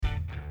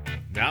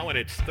Now in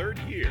its third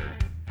year,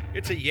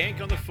 it's a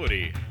Yank on the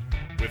Footy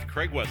with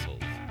Craig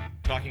Wessels,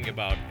 talking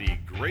about the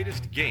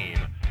greatest game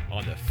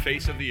on the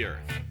face of the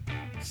earth.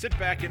 Sit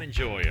back and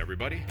enjoy,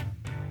 everybody.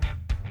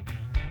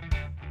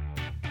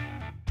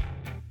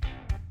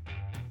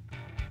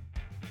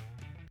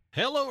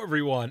 Hello,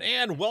 everyone,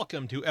 and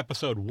welcome to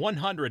episode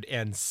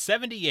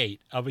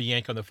 178 of A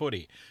Yank on the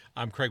Footy.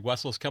 I'm Craig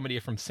Wessels, coming to you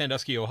from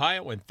Sandusky,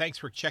 Ohio, and thanks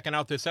for checking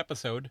out this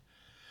episode.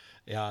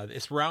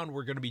 This round,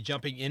 we're going to be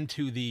jumping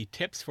into the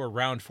tips for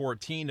round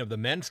 14 of the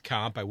men's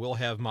comp. I will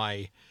have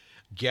my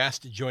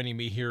guest joining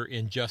me here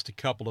in just a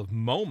couple of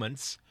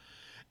moments,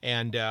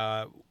 and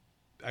I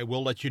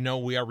will let you know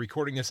we are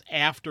recording this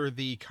after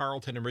the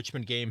Carleton and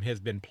Richmond game has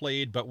been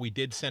played, but we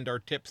did send our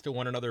tips to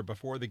one another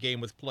before the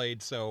game was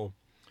played, so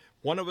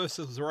one of us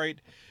was right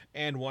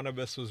and one of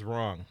us was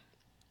wrong.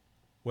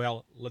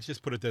 Well, let's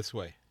just put it this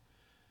way.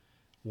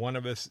 One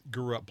of us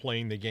grew up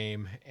playing the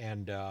game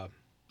and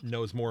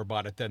knows more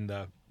about it than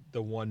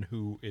the one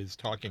who is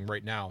talking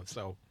right now.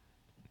 So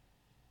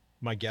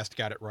my guest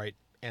got it right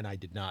and I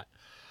did not.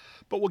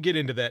 But we'll get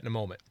into that in a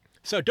moment.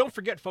 So don't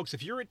forget, folks,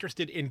 if you're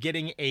interested in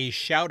getting a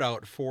shout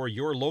out for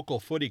your local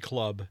footy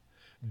club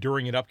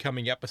during an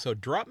upcoming episode,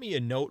 drop me a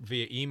note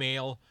via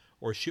email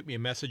or shoot me a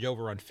message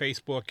over on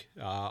Facebook,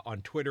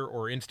 on Twitter,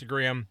 or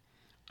Instagram.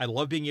 I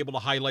love being able to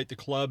highlight the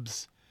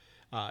clubs.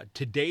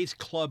 Today's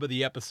club of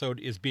the episode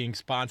is being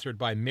sponsored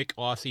by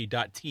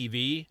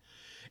MickAussie.tv.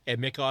 And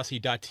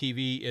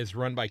MickAussie.tv is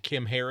run by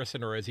Kim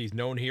Harrison, or as he's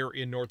known here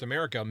in North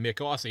America, Mick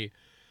Aussie.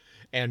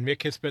 And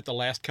Mick has spent the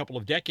last couple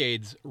of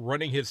decades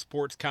running his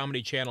sports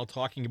comedy channel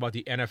talking about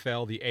the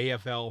NFL, the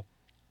AFL,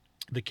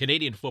 the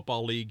Canadian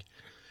Football League,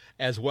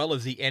 as well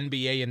as the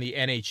NBA and the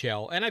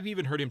NHL. And I've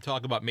even heard him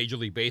talk about Major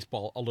League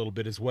Baseball a little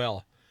bit as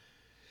well.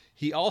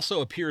 He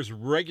also appears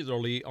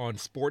regularly on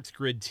Sports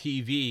Grid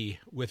TV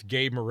with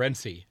Gabe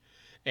Morency.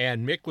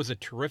 And Mick was a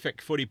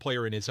terrific footy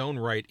player in his own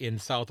right in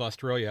South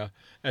Australia,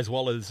 as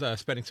well as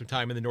spending some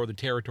time in the Northern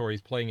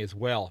Territories playing as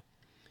well.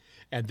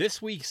 And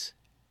this week's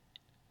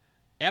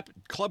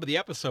club of the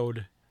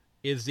episode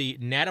is the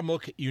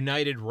Natimuc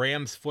United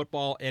Rams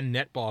Football and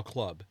Netball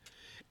Club.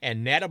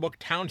 And Natimuc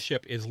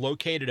Township is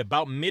located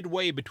about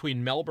midway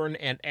between Melbourne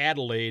and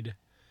Adelaide,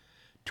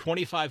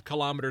 25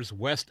 kilometers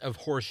west of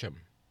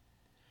Horsham.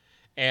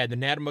 And the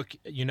Natimuc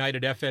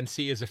United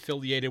FNC is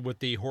affiliated with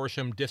the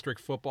Horsham District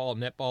Football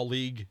Netball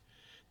League,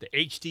 the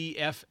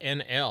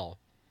HDFNL.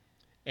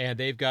 And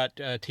they've got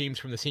teams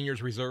from the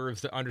seniors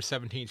reserves, the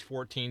under-17s,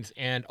 14s,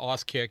 and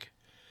Auskick.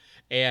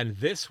 And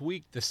this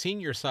week, the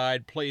senior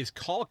side plays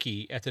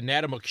Kalki at the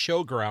Natimuc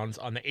Showgrounds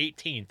on the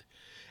 18th.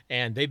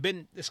 And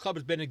this club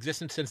has been in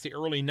existence since the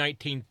early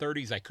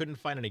 1930s. I couldn't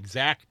find an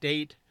exact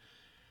date,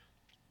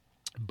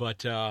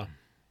 but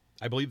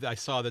I believe that I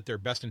saw that their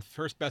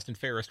first best and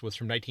fairest was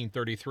from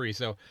 1933.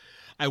 So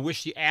I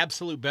wish the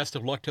absolute best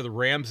of luck to the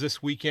Rams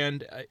this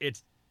weekend.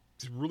 It's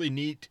really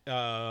neat.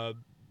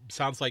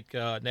 Sounds like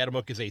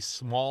Natimuc is a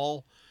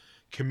small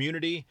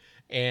community,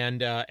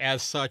 and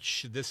as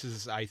such,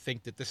 I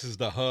think that this is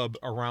the hub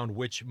around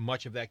which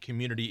much of that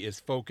community is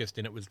focused,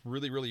 and it was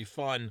really, really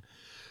fun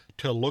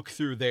to look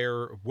through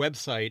their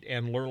website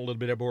and learn a little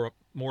bit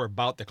more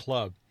about the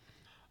club.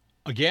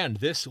 Again,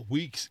 this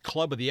week's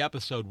club of the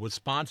episode was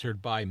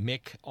sponsored by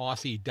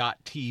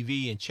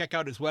MickAussie.tv, and check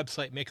out his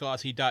website,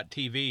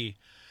 MickAussie.tv.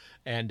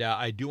 And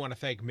I do want to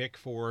thank Mick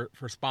for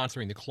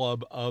sponsoring the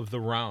club of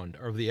the round,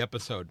 or of the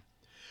episode.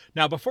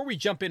 Now, before we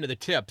jump into the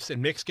tips,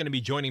 and Mick's going to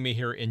be joining me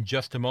here in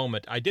just a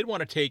moment, I did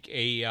want to take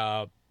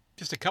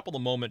just a couple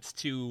of moments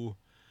to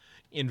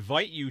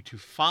invite you to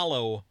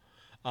follow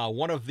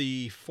one of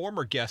the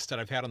former guests that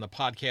I've had on the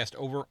podcast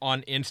over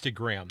on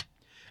Instagram.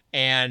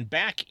 And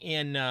back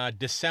in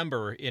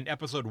December, in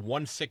episode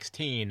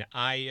 116,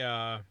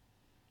 I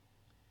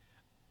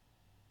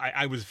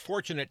was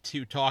fortunate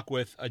to talk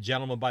with a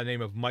gentleman by the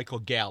name of Michael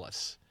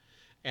Gallus.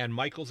 And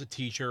Michael's a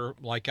teacher,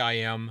 like I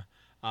am,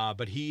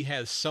 but he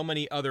has so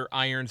many other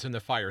irons in the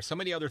fire, so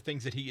many other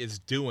things that he is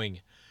doing.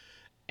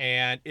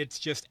 And it's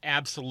just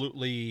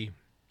absolutely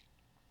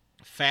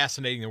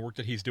fascinating, the work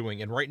that he's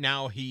doing. And right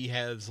now he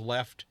has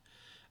left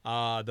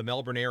the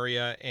Melbourne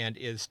area and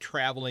is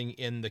traveling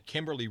in the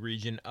Kimberley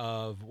region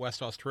of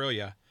West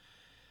Australia.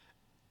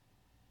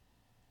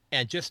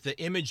 And just the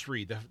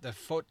imagery, the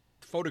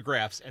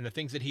photographs and the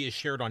things that he has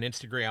shared on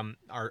Instagram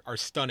are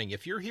stunning.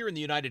 If you're here in the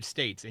United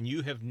States and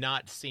you have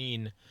not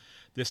seen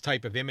this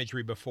type of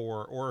imagery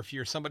before, or if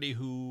you're somebody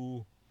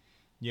who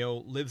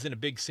lives in a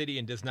big city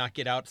and does not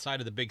get outside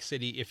of the big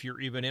city, if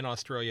you're even in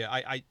Australia,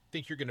 I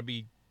think you're going to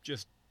be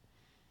just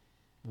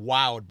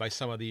wowed by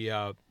some of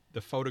the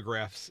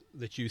photographs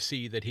that you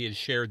see that he has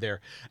shared there.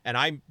 And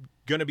I'm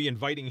going to be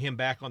inviting him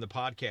back on the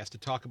podcast to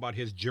talk about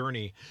his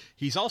journey.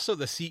 He's also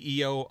the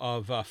CEO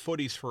of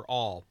Footies for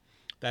All,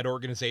 that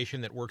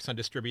organization that works on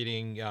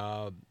distributing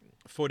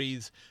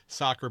footies,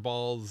 soccer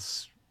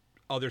balls,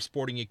 other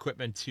sporting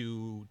equipment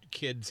to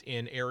kids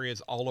in areas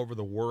all over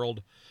the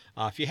world.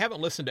 If you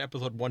haven't listened to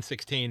episode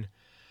 116,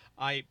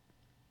 I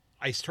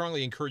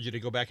strongly encourage you to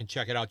go back and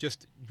check it out.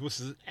 This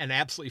is an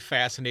absolutely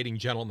fascinating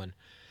gentleman.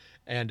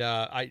 And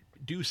I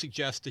do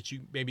suggest that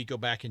you maybe go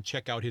back and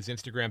check out his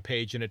Instagram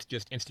page, and it's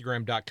just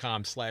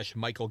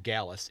instagram.com/Michael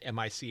Gallus,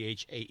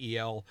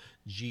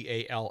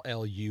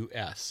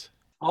 MichaelGallus.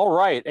 All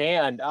right,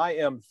 and I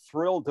am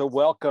thrilled to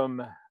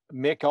welcome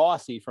Mick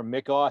Aussie from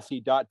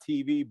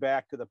MickAussie.tv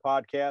back to the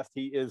podcast.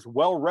 He is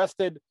well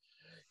rested.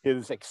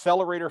 His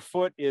accelerator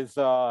foot is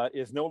no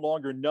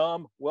longer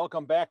numb.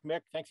 Welcome back,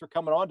 Mick. Thanks for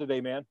coming on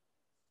today, man.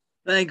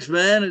 Thanks,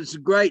 man. It's a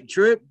great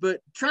trip,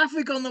 but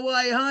traffic on the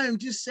way home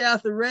just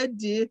south of Red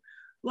Deer,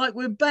 like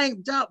we're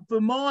banked up for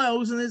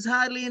miles and there's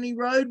hardly any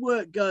road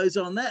work goes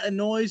on. That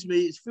annoys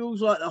me. It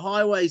feels like the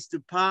highways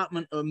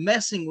department are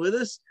messing with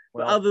us.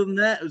 Well, but other than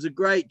that, it was a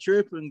great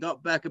trip and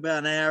got back about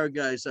an hour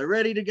ago. So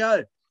ready to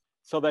go.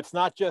 So that's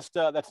not just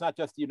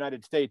the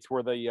United States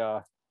where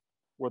I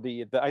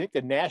think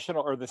the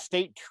national or the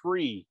state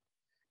tree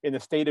in the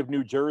state of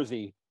New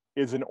Jersey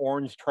is an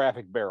orange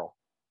traffic barrel.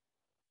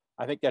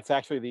 I think that's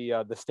actually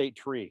the state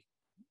tree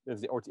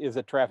is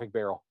a traffic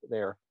barrel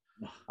there.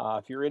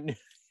 If you're in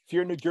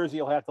New Jersey,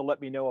 you'll have to let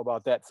me know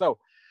about that. So,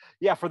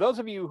 yeah, for those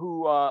of you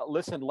who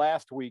listened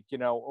last week,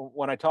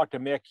 when I talked to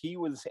Mick, he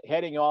was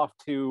heading off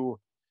to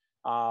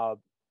a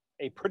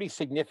pretty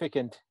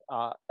significant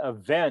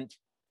event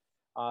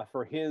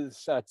for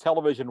his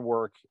television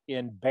work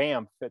in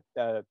Banff.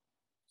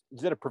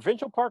 Is it a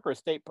provincial park or a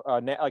state,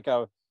 like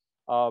a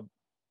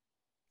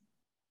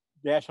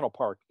national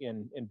park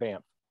in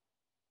Banff?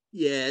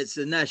 Yeah, it's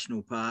a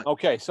national park.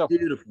 Okay, so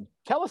beautiful.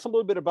 Tell us a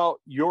little bit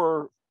about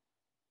your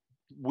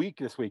week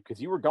this week,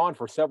 because you were gone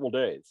for several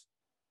days.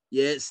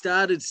 Yeah, it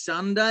started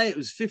Sunday. It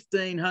was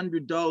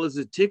 $1,500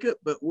 a ticket,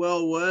 but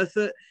well worth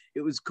it.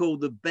 It was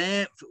called the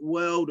Banff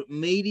World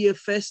Media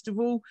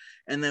Festival,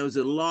 and there was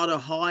a lot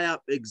of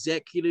high-up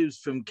executives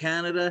from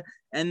Canada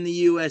and the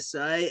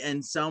USA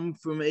and some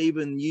from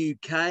even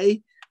UK.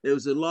 There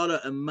was a lot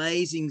of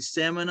amazing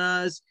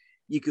seminars.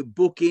 You could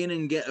book in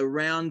and get a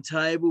round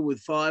table with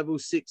 5 or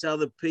 6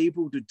 other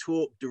people to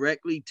talk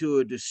directly to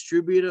a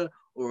distributor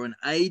or an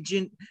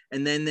agent.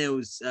 And then there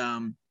was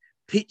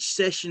pitch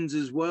sessions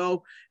as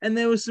well. And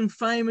there were some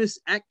famous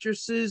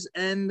actresses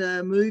and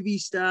movie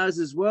stars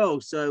as well.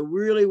 So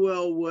really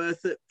well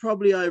worth it.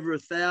 Probably over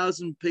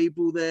 1,000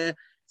 people there,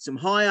 some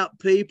high up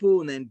people,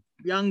 and then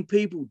young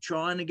people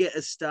trying to get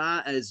a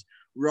start as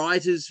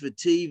writers for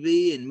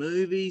TV and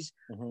movies.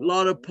 A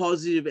lot of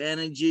positive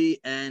energy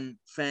and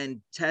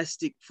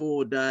fantastic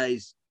 4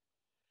 days.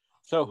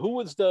 So who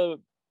was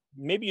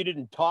maybe you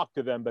didn't talk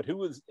to them, but who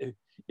was,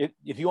 if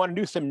you want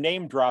to do some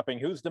name dropping,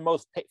 who's the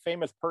most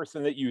famous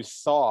person that you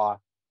saw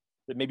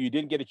that maybe you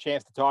didn't get a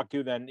chance to talk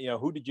to? Then,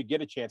 who did you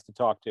get a chance to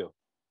talk to?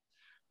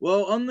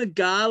 Well, on the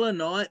gala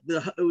night,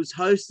 it was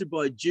hosted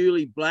by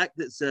Julie Black.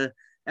 That's a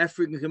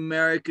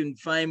African-American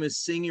famous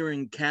singer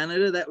in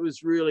Canada. That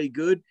was really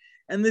good.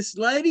 And this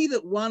lady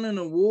that won an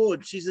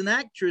award, she's an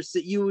actress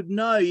that you would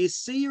know. You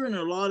see her in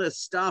a lot of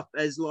stuff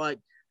as like,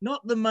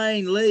 not the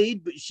main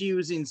lead, but she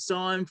was in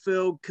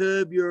Seinfeld,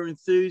 Curb Your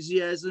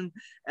Enthusiasm,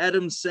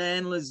 Adam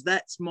Sandler's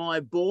That's My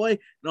Boy.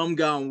 And I'm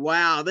going,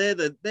 wow, they're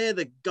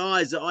the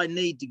guys that I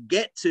need to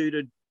get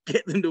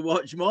get them to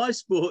watch my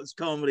sports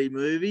comedy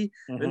movie.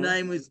 Her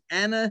name was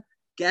Anna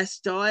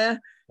Gasteyer.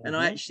 And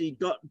I actually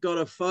got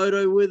a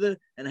photo with her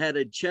and had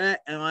a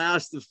chat. And I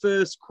asked the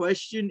first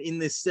question in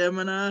this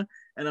seminar,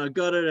 and I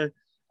got her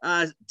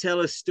to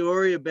tell a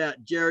story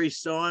about Jerry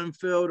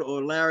Seinfeld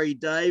or Larry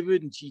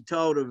David. And she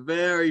told a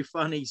very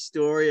funny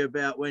story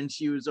about when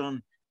she was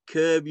on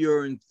Curb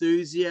Your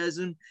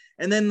Enthusiasm.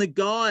 And then the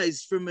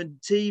guys from a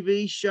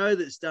TV show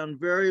that's done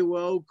very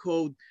well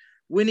called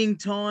Winning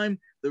Time,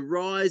 The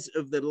Rise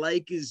of the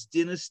Lakers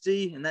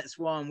Dynasty. And that's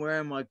why I'm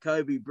wearing my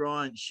Kobe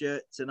Bryant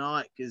shirt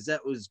tonight, because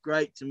that was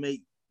great to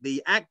meet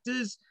the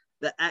actors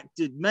that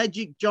acted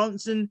Magic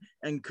Johnson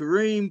and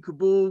Kareem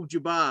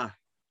Abdul-Jabbar.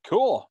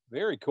 Cool.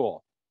 Very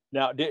cool.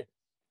 Now,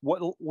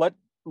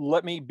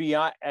 let me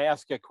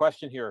ask a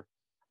question here.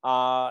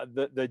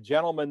 The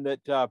gentleman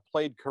that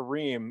played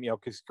Kareem,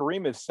 because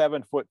Kareem is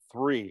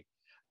 7'3".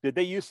 Did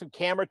they use some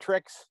camera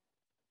tricks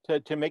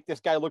to make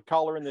this guy look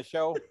taller in the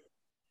show?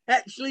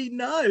 Actually,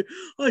 no.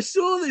 I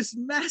saw this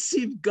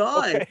massive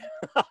guy,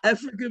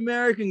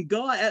 African-American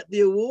guy at the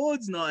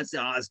awards night. I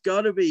said, it's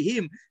got to be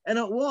him. And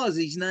it was.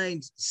 His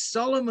name's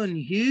Solomon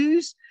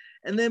Hughes.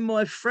 And then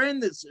my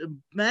friend that's a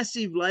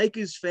massive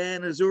Lakers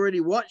fan has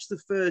already watched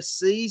the first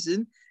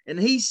season. And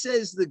he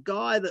says the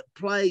guy that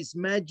plays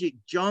Magic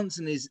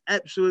Johnson is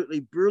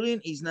absolutely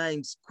brilliant. His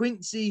name's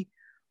Quincy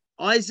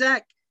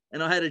Isaac.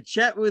 And I had a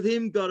chat with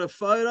him, got a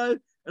photo.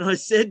 And I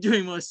said to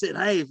him,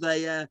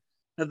 hey,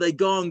 have they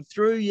gone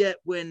through yet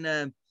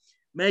when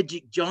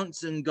Magic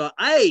Johnson got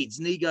AIDS?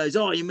 And he goes,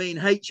 oh, you mean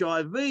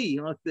HIV?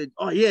 And I said,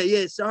 oh,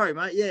 yeah, sorry,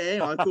 mate. Yeah,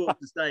 I thought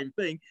the same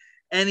thing.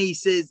 And he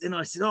says, and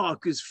I said,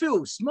 because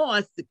Phil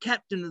Smythe, the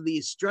captain of the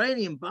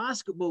Australian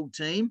basketball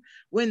team,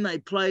 when they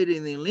played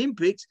in the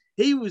Olympics,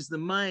 he was the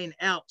main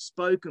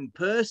outspoken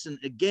person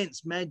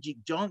against Magic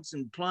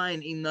Johnson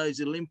playing in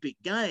those Olympic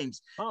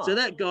games. Oh. So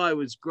that guy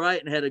was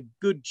great, and had a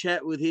good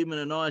chat with him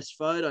and a nice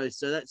photo.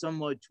 So that's on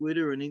my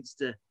Twitter and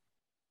Insta.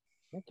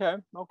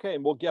 Okay,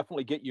 and we'll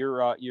definitely get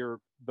your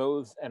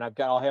those, and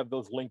I'll have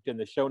those linked in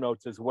the show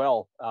notes as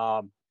well.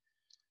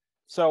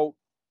 So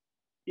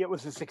it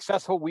was a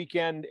successful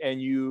weekend,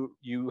 and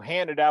you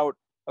handed out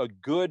a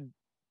good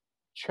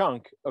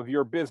chunk of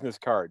your business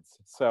cards.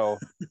 So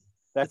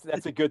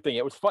that's a good thing.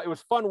 It was fun. It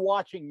was fun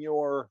watching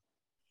your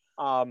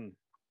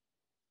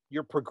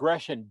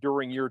progression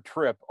during your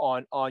trip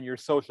on your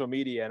social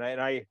media,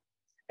 and I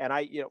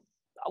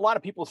a lot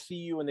of people see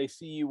you and they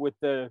see you with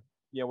the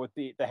with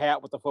the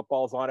hat with the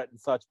footballs on it and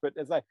such. But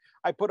as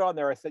I put on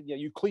there, I said,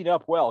 you clean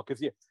up well,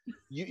 because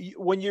you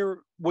when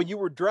you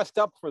were dressed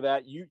up for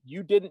that, you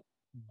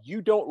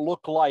don't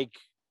look like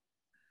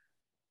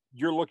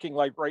you're looking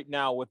like right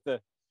now with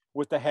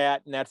the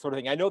hat and that sort of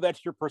thing. I know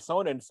that's your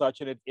persona and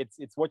such, and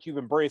it's what you've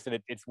embraced, and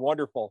it's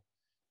wonderful.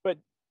 But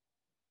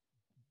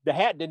the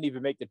hat didn't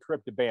even make the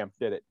trip to Banff,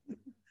 did it?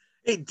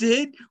 It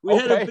did.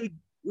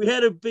 We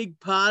had a big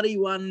party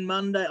on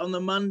the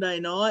Monday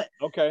night.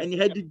 Okay. And you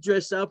had to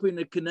dress up in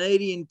a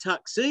Canadian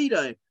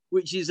tuxedo,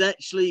 which is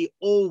actually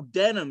all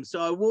denim. So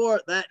I wore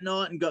it that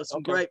night and got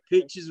some great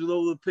pictures with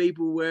all the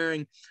people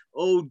wearing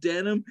all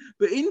denim.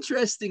 But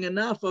interesting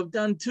enough, I've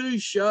done 2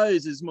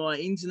 shows as my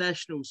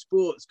international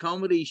sports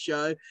comedy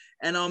show,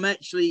 and I'm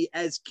actually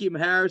as Kim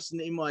Harrison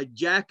in my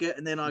jacket,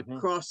 and then I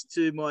crossed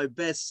to my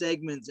best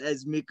segments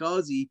as Mick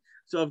Ozzie.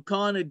 So I've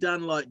kind of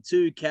done like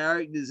 2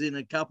 characters in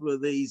a couple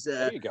of these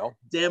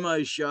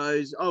demo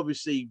shows,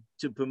 obviously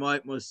to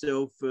promote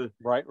myself for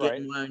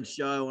getting my own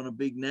show on a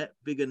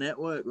bigger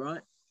network,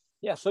 right?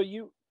 Yeah. So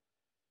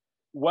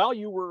while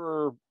you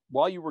were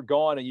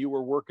gone and you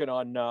were working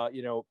on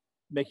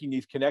making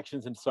these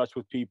connections and such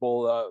with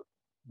people,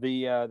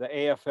 the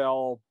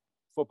AFL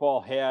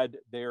football had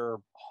their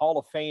Hall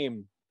of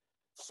Fame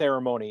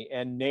ceremony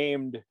and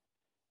named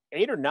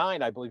 8 or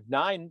 9, I believe,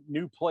 9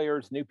 new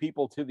players, new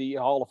people to the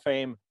Hall of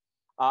Fame.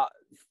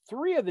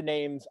 3 of the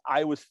names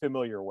I was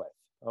familiar with.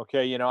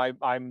 Okay,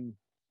 I'm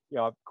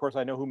of course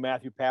I know who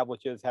Matthew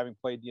Pavlich is, having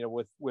played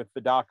with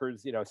the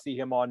Dockers. See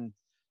him on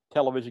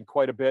television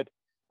quite a bit.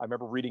 I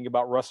remember reading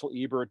about Russell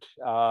Ebert,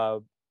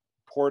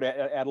 Port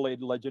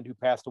Adelaide legend who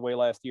passed away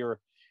last year,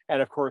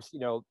 and of course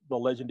the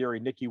legendary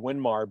Nicky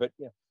Winmar. But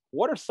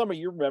what are some of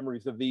your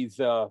memories of these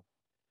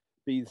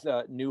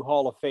new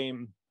Hall of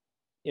Fame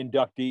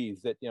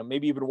inductees that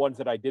maybe even ones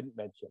that I didn't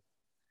mention?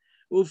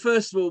 Well,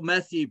 first of all,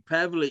 Matthew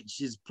Pavlich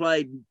has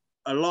played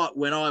a lot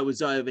when I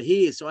was over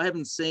here, so I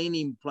haven't seen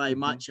him play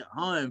much at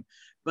home.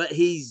 But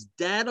his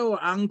dad or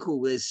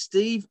uncle, there's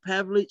Steve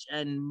Pavlich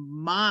and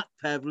Mark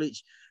Pavlich,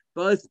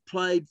 both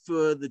played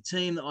for the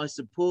team that I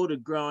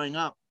supported growing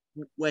up,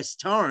 West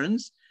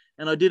Torrens,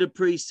 and I did a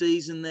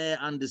pre-season there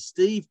under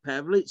Steve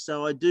Pavlich,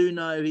 so I do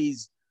know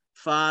his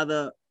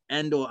father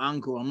and or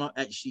uncle. I'm not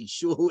actually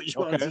sure which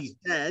one's his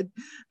dad,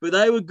 but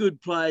they were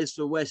good players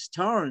for West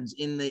Torrens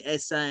in the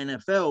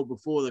SANFL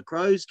before the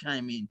Crows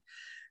came in.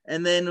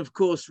 And then, of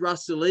course,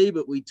 Russell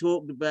Ebert, we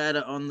talked about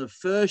it on the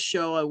first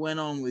show I went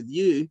on with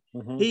you.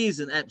 He is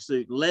an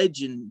absolute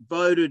legend,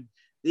 voted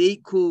the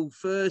equal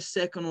first,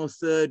 second, or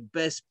third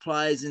best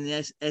players in the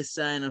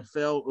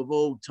SANFL of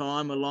all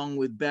time, along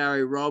with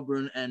Barry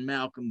Robran and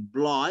Malcolm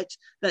Blight.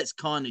 That's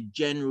kind of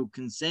general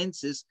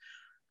consensus.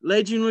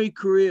 Legendary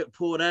career at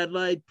Port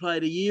Adelaide,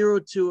 played a year or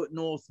 2 at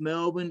North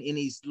Melbourne in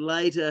his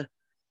later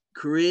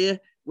career,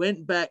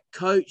 went back,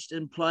 coached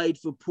and played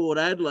for Port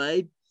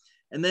Adelaide.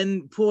 And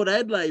then Port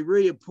Adelaide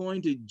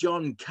reappointed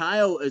John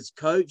Cale as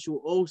coach, who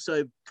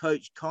also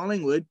coached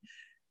Collingwood.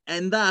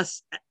 And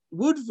thus,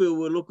 Woodville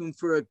were looking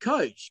for a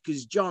coach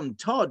because John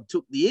Todd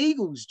took the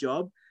Eagles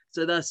job.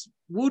 So thus,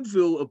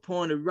 Woodville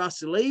appointed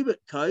Russell Ebert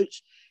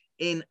coach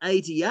in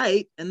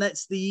 88. And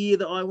that's the year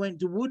that I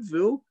went to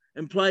Woodville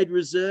and played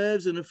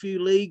reserves and a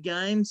few league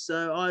games.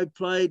 So I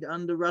played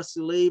under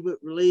Russell Ebert,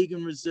 league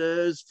and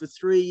reserves for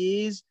 3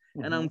 years.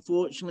 And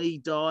unfortunately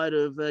died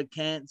of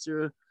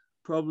cancer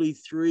probably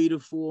 3 to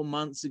 4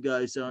 months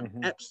ago. So an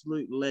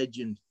absolute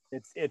legend.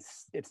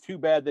 It's too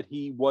bad that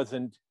he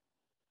wasn't,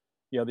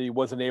 that he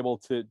wasn't able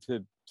to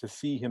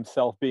see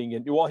himself being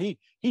in. Well,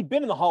 he'd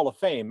been in the Hall of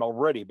Fame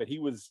already, but he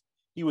was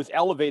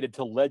elevated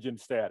to legend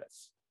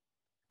status.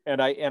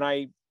 And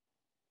I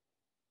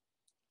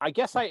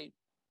guess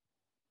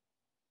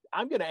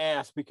I'm going to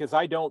ask because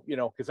I don't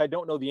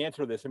know the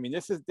answer to this. I mean,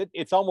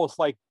 it's almost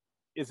like,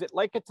 is it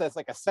like it's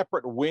like a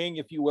separate wing,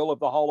 if you will, of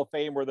the Hall of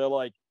Fame, where they're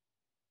like,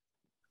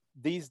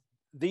 these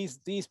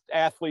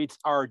athletes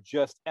are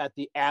just at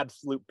the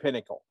absolute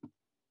pinnacle?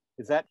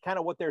 Is that kind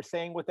of what they're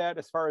saying with that,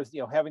 as far as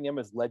having them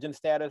as legend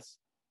status?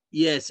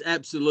 Yes,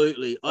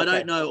 absolutely. I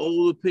don't know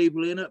all the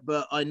people in it,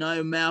 but I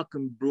know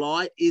Malcolm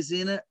Blight is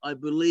in it. I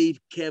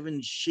believe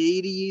Kevin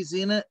Sheedy is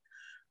in it.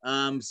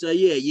 So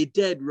yeah, you're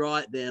dead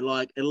right there,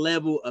 like a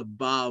level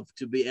above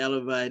to be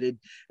elevated.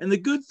 And the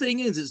good thing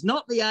is, it's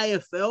not the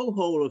AFL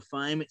Hall of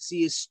Fame, it's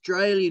the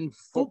Australian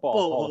Football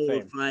Hall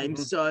of Fame.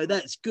 So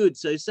that's good.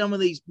 So some of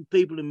these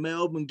people in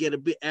Melbourne get a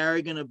bit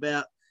arrogant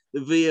about the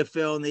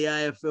VFL and the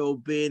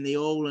AFL being the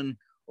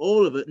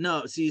all of it. No,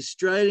 it's the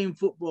Australian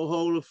Football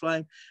Hall of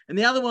Fame. And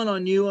the other one I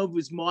knew of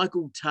was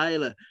Michael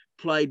Taylor.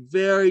 played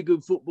very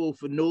good football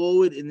for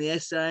Norwood in the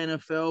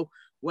SANFL,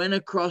 went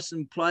across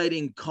and played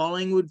in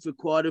Collingwood for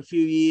quite a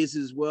few years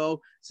as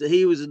well. So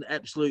he was an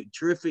absolute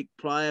terrific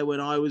player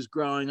when I was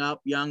growing up,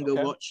 younger,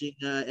 watching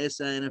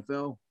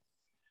SANFL.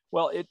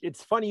 Well,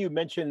 it's funny you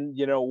mentioned,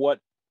 you know, what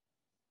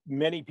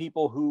many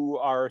people who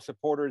are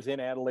supporters in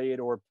Adelaide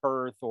or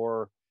Perth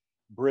or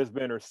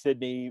Brisbane or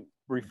Sydney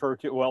refer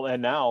to, well,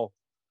 and now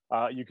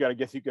I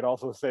guess you could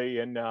also say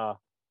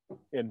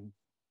in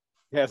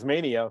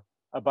Tasmania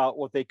about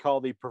what they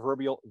call the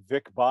proverbial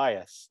Vic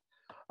bias.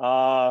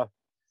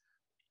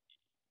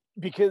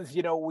 Because,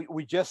 you know,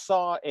 we just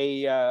saw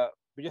a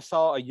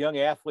young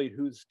athlete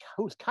who's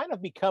kind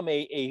of become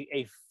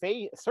a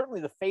face,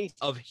 certainly the face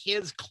of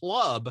his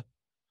club.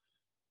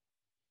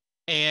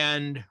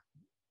 And,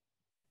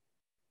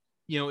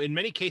 you know, in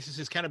many cases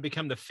has kind of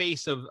become the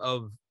face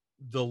of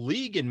the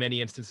league in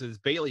many instances.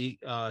 Bailey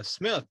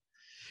Smith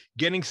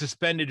getting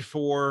suspended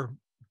for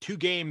 2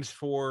 games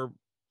for,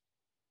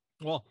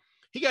 well,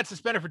 he got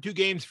suspended for 2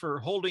 games for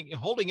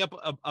holding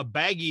up a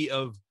baggie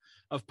of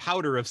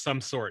powder of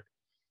some sort.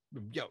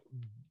 You know,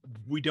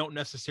 we don't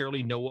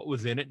necessarily know what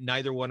was in it.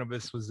 Neither one of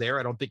us was there.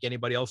 I don't think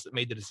anybody else that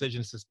made the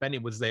decision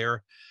suspending was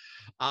there.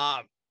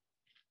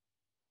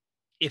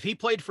 If he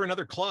played for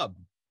another club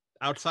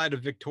outside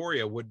of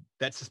Victoria, would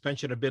that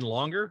suspension have been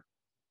longer,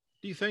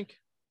 do you think?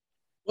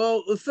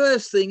 Well, the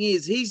first thing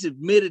is he's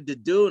admitted to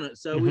doing it,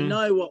 so we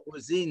know what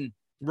was in.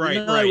 Right,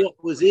 we know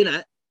what was in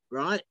it,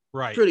 right?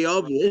 Right. Pretty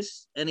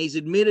obvious, and he's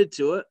admitted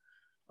to it.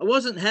 I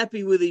wasn't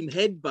happy with him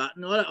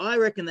headbutting. I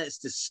reckon that's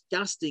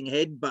disgusting,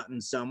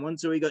 headbutting someone.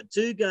 So he got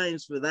 2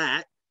 games for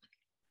that.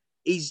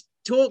 He's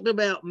talked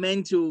about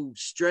mental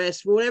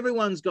stress. Well,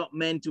 everyone's got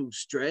mental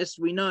stress.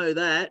 We know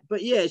that.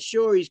 But yeah,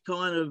 sure, he's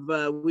kind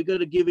of, we got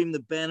to give him the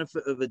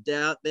benefit of a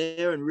doubt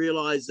there and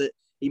realize that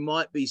he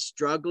might be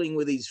struggling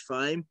with his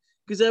fame.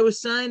 Because they were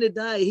saying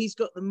today he's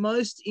got the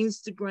most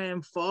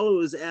Instagram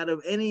followers out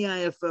of any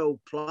AFL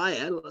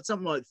player,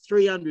 something like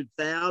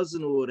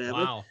 300,000 or whatever.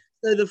 Wow.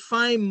 So the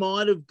fame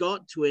might have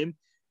got to him,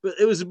 but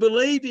it was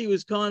believed he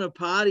was kind of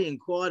partying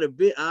quite a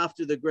bit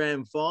after the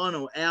grand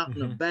final, out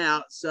and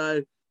about.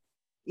 So,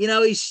 you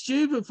know, he's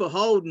stupid for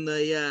holding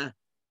the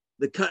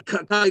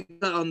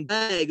cut-on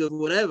bag of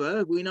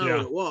whatever. We know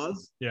what it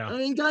was. Yeah. I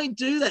mean, don't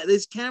do that.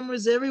 There's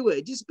cameras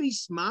everywhere. Just be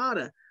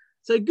smarter.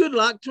 So good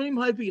luck to him.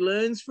 Hope he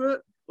learns for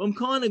it. I'm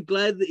kind of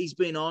glad that he's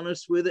been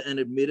honest with it and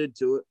admitted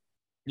to it.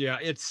 Yeah,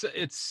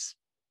 it's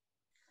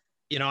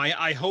you know,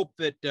 I hope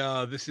that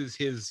this is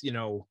his,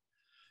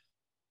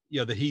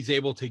 that he's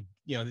able to,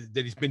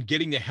 that he's been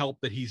getting the help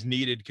that he's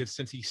needed, because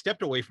since he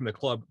stepped away from the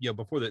club,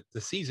 before the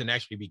season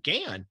actually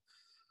began,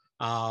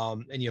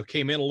 and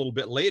came in a little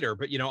bit later.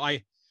 But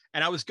I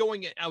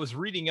was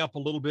reading up a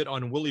little bit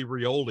on Willie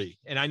Rioli,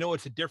 and I know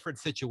it's a different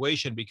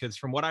situation because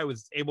from what I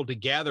was able to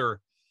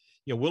gather,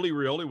 Willie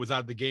Rioli was out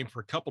of the game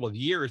for a couple of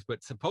years,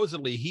 but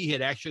supposedly he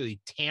had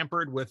actually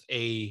tampered with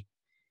a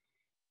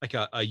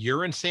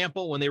urine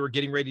sample when they were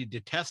getting ready to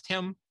test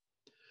him.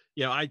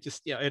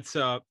 It's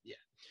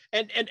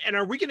and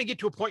are we going to get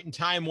to a point in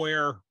time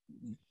where,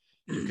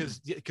 because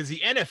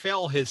the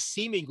NFL has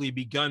seemingly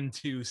begun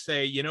to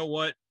say, you know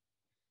what,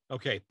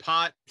 okay,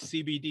 pot,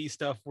 CBD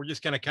stuff, we're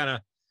just going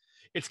to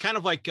it's kind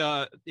of like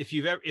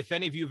if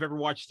any of you have ever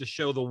watched the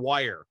show The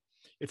Wire,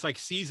 it's like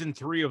season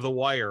 3 of The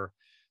Wire,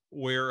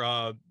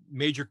 where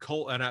Major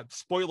Cole, and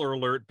spoiler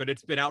alert, but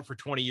it's been out for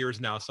 20 years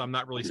now, so I'm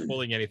not really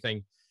spoiling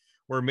anything,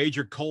 where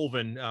Major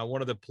Colvin,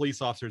 one of the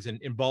police officers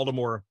in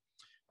Baltimore,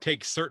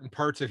 takes certain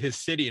parts of his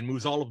city and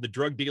moves all of the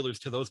drug dealers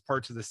to those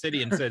parts of the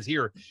city and says,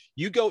 here,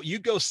 you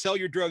go sell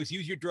your drugs,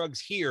 use your drugs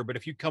here, but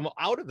if you come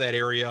out of that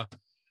area,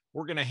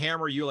 we're going to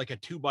hammer you like a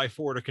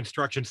 2x4 at a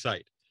construction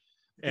site.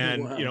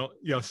 And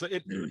wow. So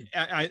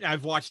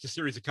I've watched the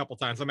series a couple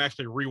times. I'm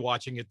actually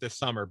rewatching it this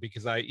summer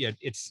because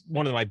it's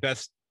one of my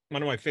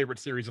favorite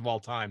series of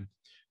all time.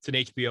 It's an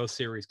HBO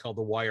series called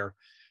The Wire.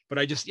 But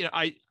I just,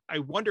 I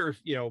wonder if,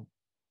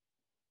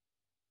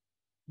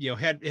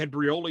 had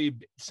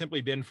Brioli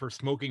simply been for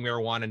smoking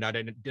marijuana and not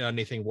done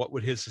anything, what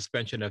would his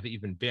suspension have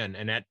even been?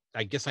 And that,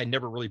 I guess I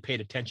never really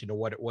paid attention to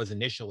what it was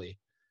initially.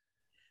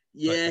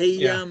 Yeah,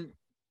 but,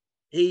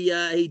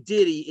 he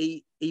did.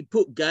 He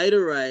put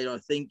Gatorade, I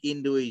think,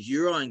 into his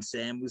urine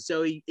sample.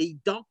 So he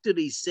doctored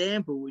his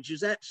sample, which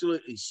is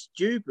absolutely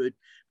stupid.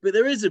 But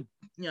there is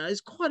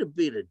there's quite a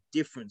bit of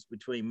difference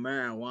between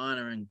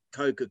marijuana and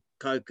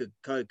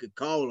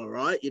Coca-Cola,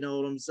 right? You know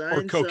what I'm saying?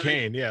 Or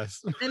cocaine,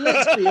 yes. And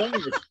let's be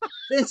honest,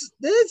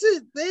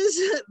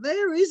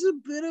 there is a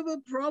bit of a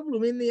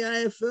problem in the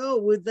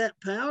AFL with that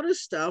powder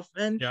stuff.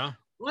 And I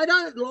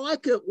don't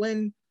like it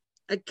when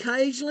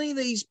occasionally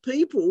these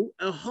people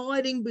are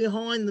hiding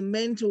behind the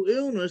mental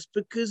illness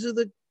because of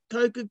the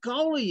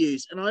Coca-Cola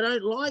use, and I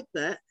don't like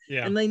that.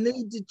 Yeah. And they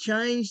need to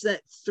change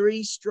that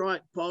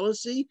 3-strike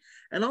policy.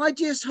 And I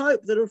just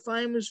hope that a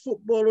famous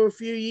footballer a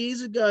few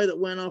years ago that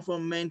went off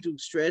on mental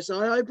stress,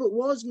 I hope it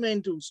was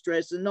mental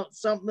stress and not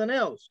something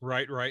else.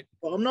 Right.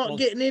 But I'm not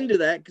getting into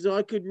that because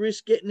I could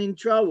risk getting in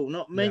trouble,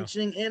 not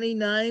mentioning any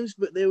names,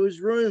 but there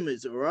was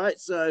rumors, all right?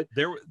 So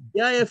the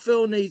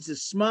AFL needs to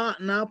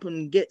smarten up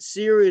and get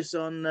serious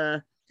on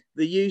the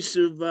use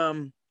of,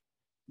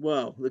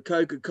 the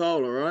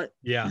Coca-Cola, right?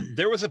 Yeah.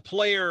 There was a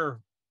player,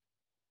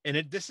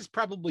 and this has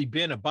probably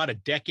been about a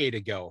decade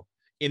ago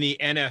in the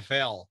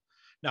NFL.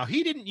 Now,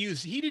 he didn't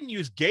use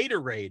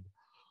Gatorade.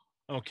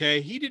 Okay.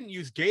 He didn't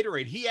use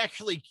Gatorade. He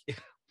actually,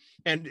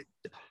 and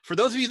for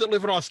those of you that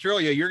live in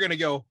Australia, you're going to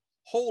go,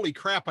 holy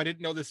crap, I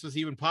didn't know this was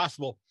even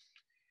possible.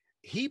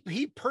 He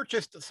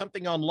purchased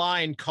something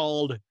online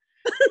called,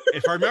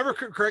 if I remember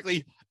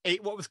correctly,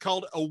 what was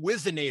called a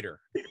Whizzinator.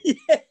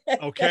 Yeah.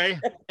 Okay.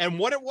 And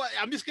what it was,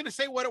 I'm just going to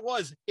say what it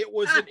was.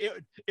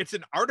 It's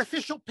an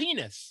artificial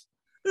penis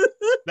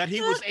that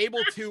he was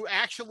able to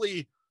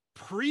actually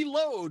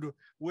preload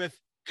with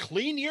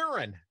clean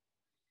urine.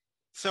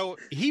 So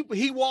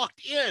he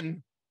walked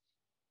in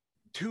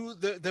to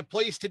the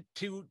place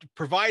to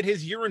provide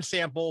his urine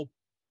sample.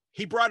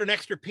 He brought an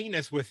extra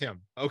penis with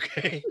him.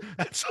 Okay.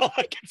 That's all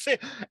I can say.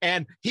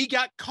 And he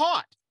got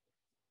caught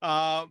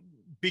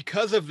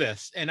because of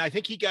this. And I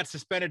think he got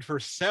suspended for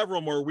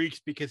several more weeks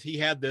because he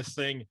had this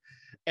thing.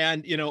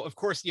 And, of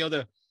course,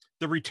 the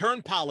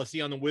return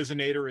policy on the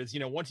Whizzinator is,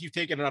 once you've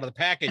taken it out of the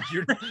package,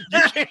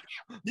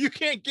 you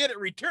can't get it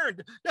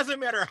returned. Doesn't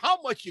matter how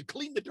much you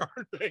clean the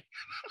darn thing.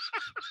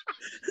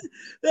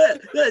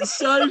 That's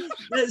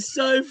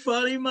so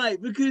funny,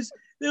 mate, because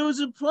there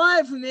was a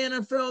player from the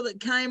NFL that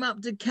came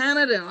up to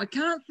Canada. I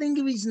can't think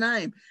of his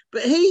name,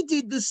 but he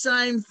did the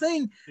same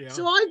thing. Yeah.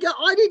 So I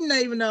didn't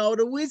even know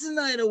what a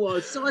Whizzinator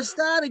was. So I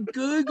started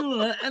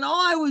Googling it, and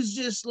I was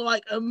just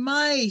like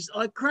amazed.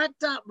 I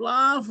cracked up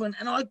laughing,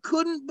 and I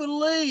couldn't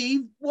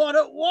believe what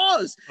it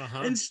was.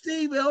 Uh-huh. And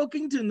Steve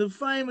Elkington, the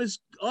famous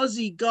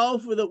Aussie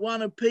golfer that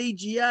won a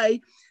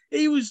PGA,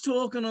 he was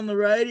talking on the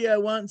radio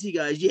once. He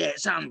goes, yeah,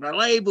 it's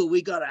unbelievable.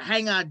 We got to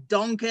hang our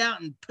donk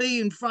out and pee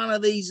in front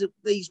of these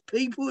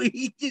people.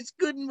 He just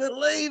couldn't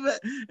believe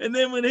it. And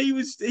then when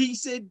he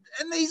said,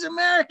 and these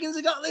Americans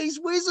have got these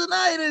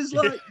Whizzinator's,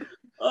 like,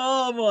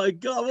 oh my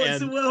God, what's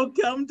the world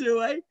come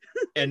to, eh?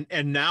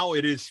 and now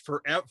it is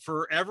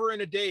forever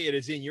and a day. It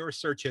is in your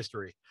search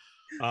history.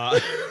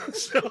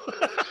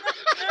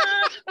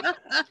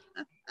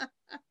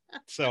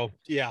 So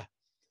yeah.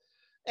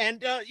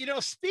 And,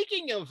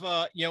 speaking of,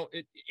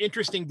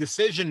 interesting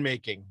decision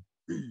making,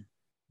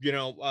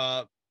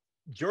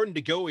 Jordan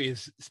DeGoey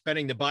is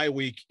spending the bye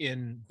week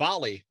in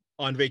Bali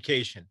on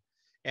vacation.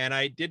 And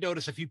I did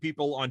notice a few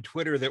people on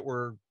Twitter that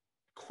were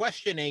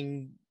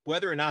questioning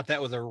whether or not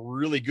that was a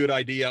really good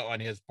idea on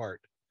his part.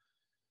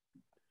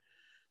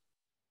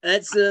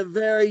 That's a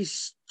very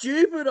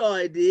stupid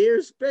idea,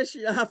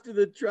 especially after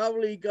the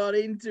trouble he got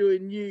into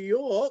in New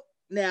York.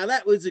 Now,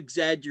 that was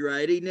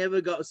exaggerated. He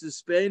never got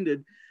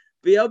suspended.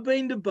 But I've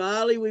been to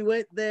Bali. We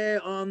went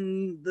there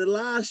on the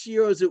last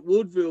year I was at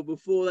Woodville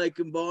before they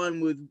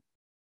combined with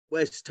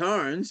West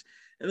Torrens.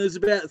 And there's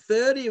about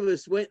 30 of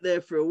us went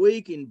there for a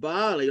week in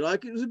Bali.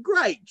 Like, it was a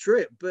great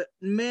trip, but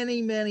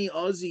many, many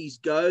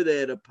Aussies go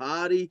there to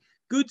party.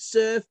 Good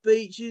surf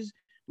beaches.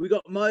 We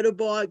got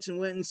motorbikes and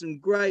went on some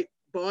great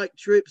bike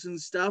trips and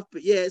stuff.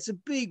 But yeah, it's a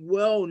big,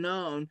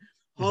 well-known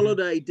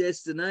holiday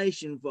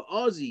destination for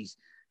Aussies.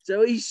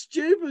 So he's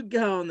stupid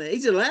going there.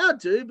 He's allowed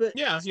to, but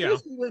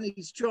especially when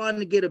he's trying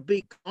to get a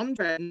big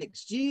contract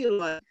next year.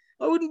 Like,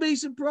 I wouldn't be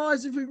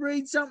surprised if we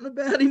read something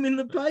about him in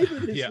the paper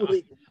this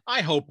week.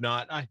 I hope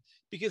not.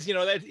 Because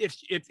that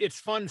it's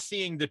fun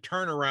seeing the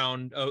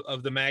turnaround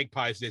of the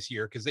Magpies this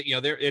year. Because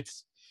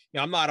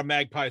I'm not a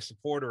Magpie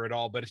supporter at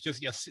all, but it's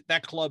just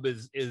that club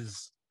is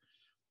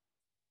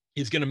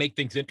going to make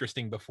things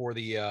interesting before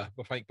the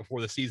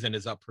season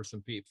is up for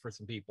some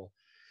people.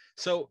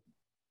 So.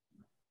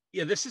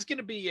 Yeah, this is going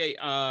to be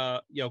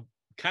a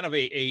kind of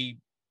a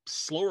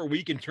slower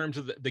week in terms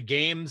of the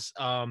games.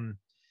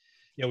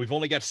 We've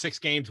only got 6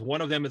 games. One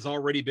of them has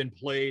already been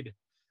played.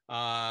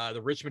 The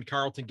Richmond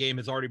Carlton game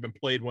has already been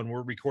played when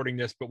we're recording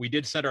this, but we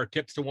did send our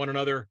tips to one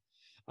another.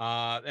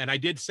 And I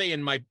did say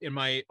in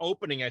my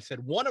opening, I said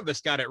one of us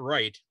got it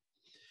right,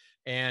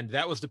 and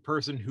that was the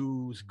person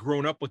who's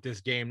grown up with this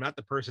game, not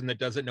the person that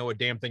doesn't know a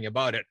damn thing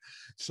about it.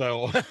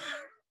 So.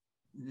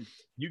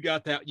 You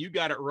got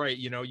it right.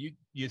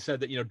 You said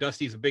that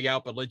Dusty's a big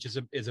out, but Lynch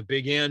is a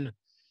big in.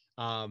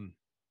 Oh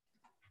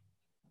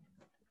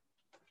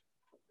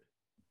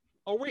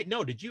wait,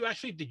 no, did you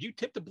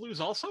tip the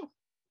Blues also?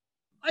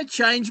 I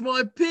changed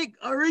my pick.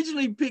 I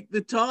originally picked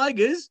the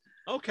Tigers.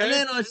 Okay. And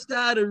then I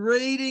started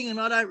reading,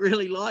 and I don't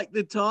really like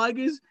the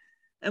Tigers.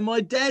 And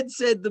my dad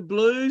said the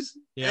Blues,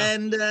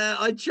 and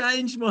I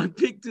changed my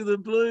pick to the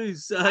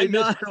Blues. So I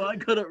got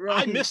it wrong.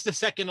 I missed the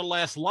second to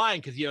last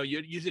line because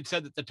you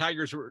said that the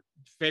Tigers were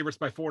favorites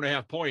by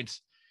 4.5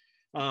 points.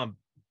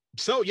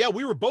 So yeah,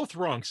 we were both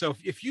wrong. So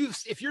if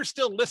you're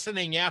still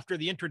listening after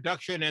the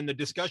introduction and the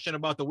discussion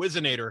about the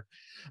Wizinator,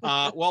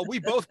 well, we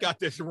both got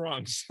this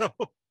wrong. So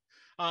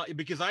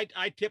because I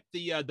tipped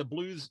the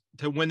Blues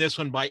to win this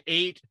one by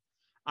 8.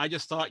 I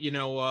just thought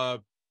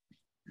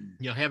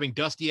having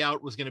Dusty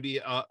out was going to be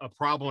a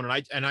problem,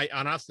 and I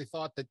honestly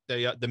thought that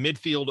the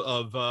midfield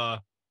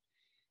of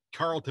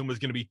Carleton was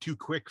going to be too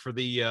quick for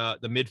the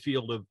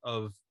midfield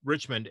of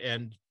Richmond,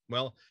 and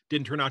well,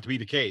 didn't turn out to be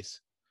the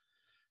case.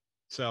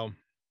 So,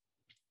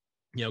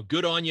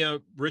 good on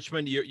you,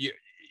 Richmond. The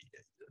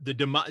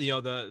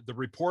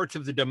reports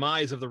of the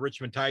demise of the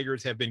Richmond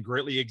Tigers have been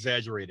greatly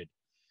exaggerated,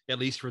 at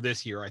least for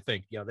this year. I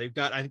think they've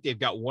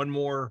got one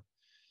more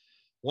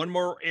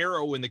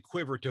arrow in the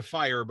quiver to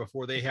fire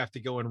before they have to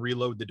go and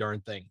reload the darn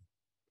thing.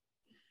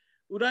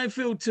 Well, don't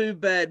feel too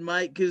bad,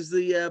 mate, because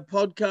the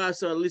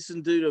podcast I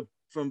listened to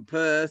from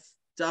Perth,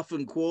 Duff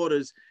and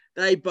Quarters,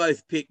 they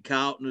both picked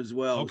Carlton as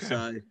well. Okay.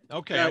 So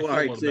don't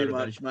worry too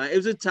much, mate. It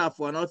was a tough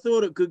one. I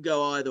thought it could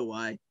go either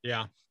way.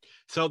 Yeah.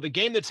 So the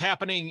game that's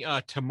happening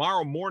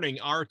tomorrow morning,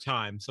 our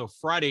time, so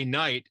Friday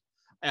night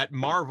at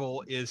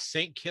Marvel, is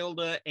St.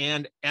 Kilda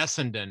and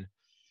Essendon.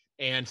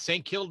 And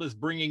St. Kilda is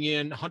bringing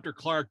in Hunter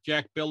Clark,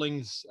 Jack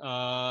Billings,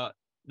 Nazia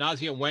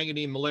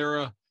Wangani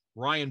Malera,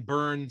 Ryan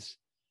Burns.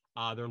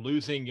 They're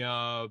losing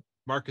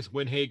Marcus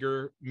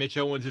Winhager. Mitch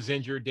Owens is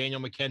injured.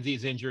 Daniel McKenzie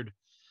is injured.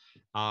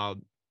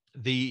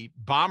 The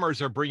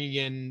Bombers are bringing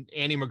in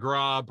Andy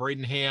McGraw,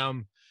 Braden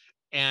Ham,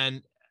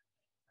 and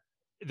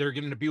they're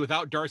going to be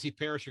without Darcy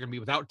Parrish. They're going to be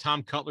without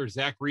Tom Cutler.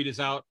 Zach Reed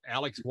is out.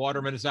 Alex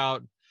Waterman is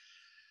out.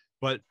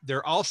 But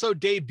they're also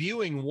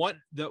debuting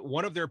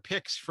one of their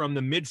picks from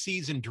the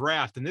midseason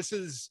draft. And this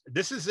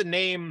is a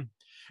name,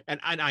 and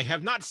I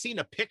have not seen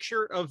a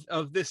picture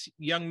of this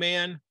young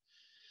man.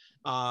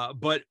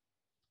 But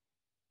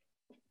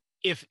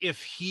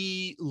if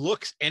he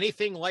looks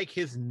anything like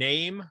his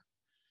name,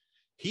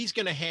 he's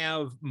going to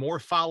have more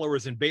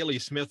followers than Bailey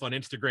Smith on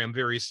Instagram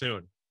very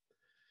soon.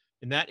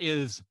 And that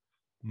is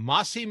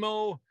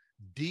Massimo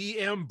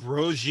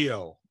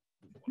D'Ambrosio.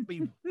 I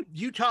mean,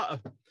 Utah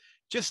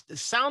just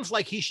sounds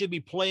like he should be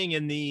playing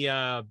in the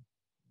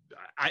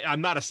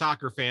I'm not a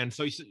soccer fan,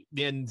 so he's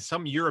in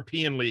some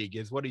European league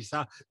is what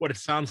it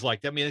sounds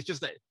like. I mean, it's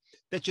just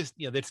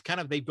that's kind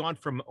of, they've gone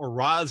from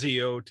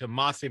Orazio to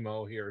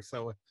Massimo here.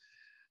 So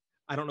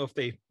I don't know if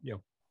they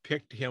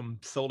picked him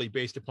solely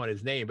based upon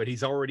his name, but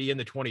he's already in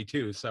the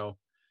 22. So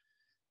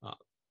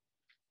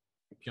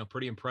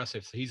pretty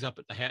impressive. So he's up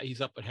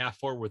at half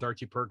forward with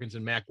Archie Perkins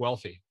and Mac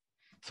Welfie.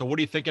 So what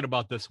are you thinking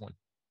about this one?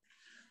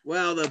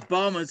 Well, the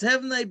Bombers,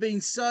 haven't they been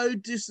so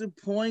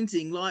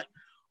disappointing? Like,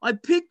 I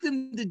picked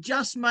them to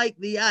just make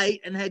the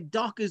 8 and had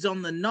Dockers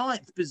on the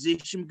 9th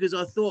position because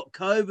I thought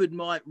COVID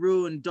might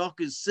ruin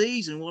Dockers'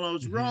 season. Well, I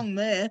was wrong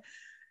there.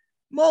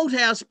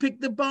 Malthouse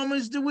picked the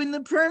Bombers to win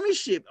the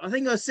premiership. I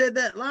think I said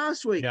that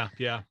last week.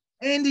 Yeah.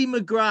 Andy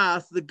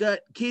McGrath, the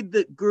kid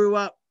that grew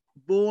up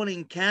born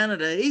in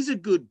Canada, he's a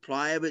good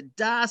player, but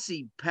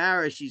Darcy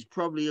Parrish is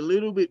probably a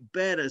little bit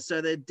better.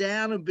 So they're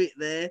down a bit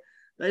there.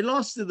 They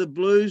lost to the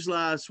Blues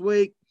last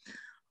week.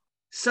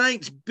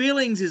 Saints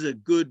Billings is a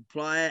good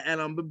player, and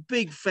I'm a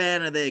big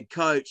fan of their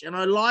coach. And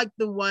I like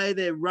the way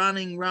they're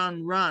running,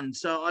 run.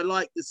 So I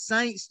like the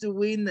Saints to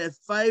win. They're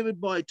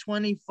favored by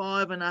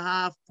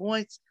 25.5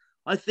 points.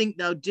 I think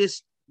they'll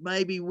just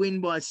maybe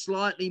win by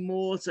slightly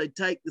more. So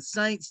take the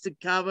Saints to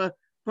cover,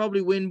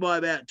 probably win by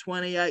about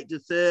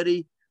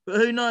 28-30. But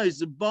who knows?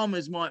 The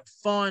Bombers might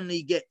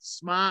finally get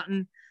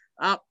smartened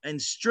up,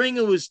 and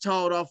Stringer was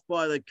told off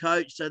by the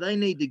coach, so they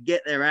need to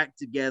get their act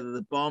together.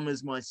 The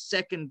Bombers, my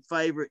second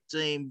favorite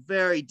team,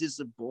 very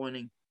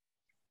disappointing.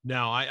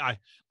 No,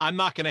 I'm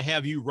not going to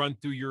have you run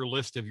through your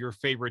list of your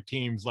favorite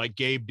teams like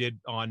Gabe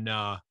did on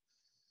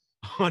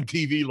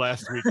TV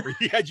last week, where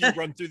he had you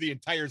run through the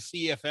entire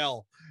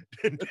CFL.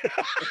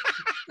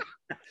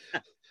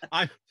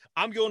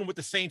 I'm going with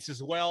the Saints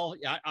as well.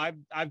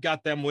 I've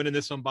got them winning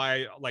this one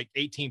by like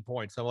 18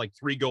 points, so like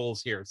 3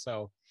 goals here.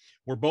 So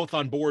we're both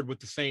on board with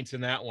the Saints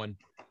in that one.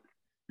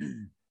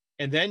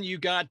 And then you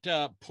got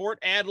Port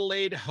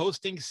Adelaide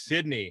hosting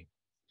Sydney,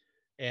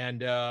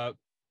 and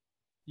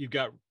you've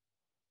got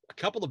a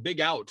couple of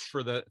big outs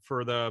for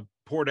the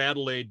Port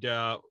Adelaide.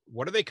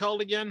 What are they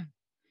called again?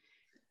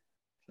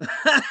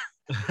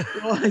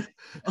 Well,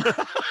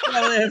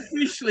 they're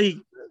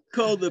officially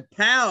called the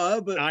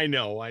Power, but I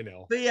know.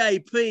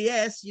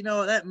 BAPS, you know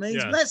what that means.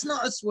 Yeah. But that's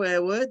not a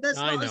swear word. A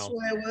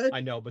swear word. I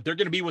know, but they're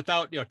going to be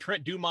without,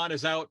 Trent Dumont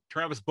is out.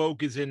 Travis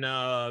Boak is in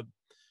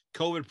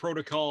COVID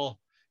protocol.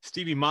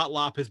 Stevie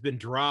Motlop has been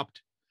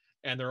dropped,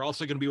 and they're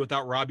also going to be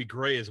without Robbie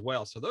Gray as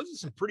well. So those are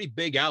some pretty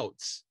big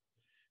outs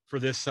for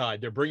this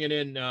side. They're bringing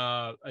in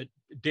a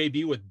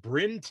debut with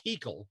Bryn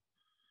Teakle.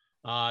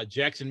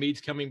 Jackson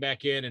Mead's coming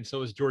back in, and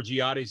so is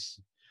Georgiades.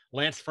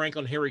 Lance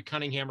Franklin, Harry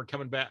Cunningham are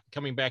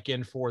coming back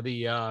in for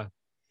the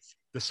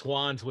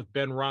Swans, with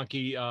Ben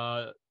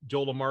Ronke,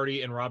 Joel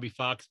Amarty, and Robbie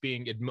Fox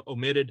being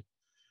omitted.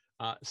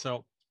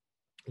 So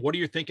what are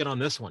you thinking on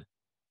this one?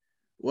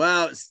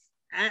 Well, it's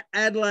at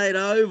Adelaide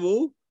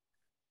Oval.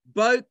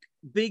 Boak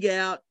big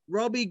out.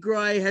 Robbie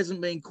Gray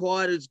hasn't been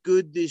quite as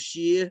good this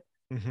year.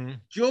 Mm-hmm.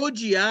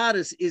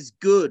 Georgiades is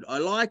good. I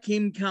like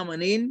him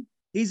coming in.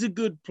 He's a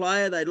good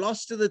player. They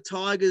lost to the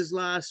Tigers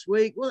last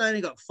week. Well, they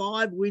only got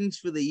 5 wins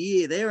for the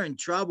year. They're in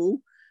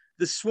trouble.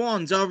 The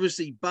Swans,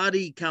 obviously,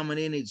 Buddy coming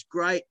in is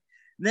great.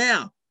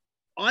 Now,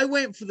 I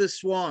went for the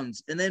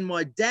Swans, and then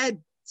my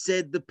dad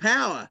said the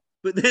Power.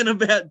 But then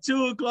about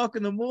 2 o'clock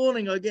in the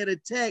morning, I get a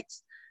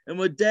text, and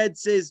my dad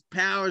says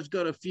Power's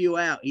got a few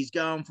out. He's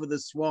going for the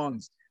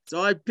Swans.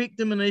 So I picked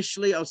them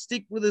initially. I'll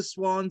stick with the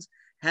Swans.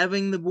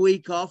 Having the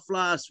week off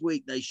last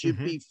week, they should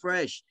be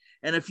fresh.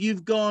 And if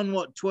you've gone,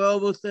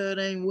 12 or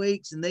 13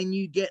 weeks, and then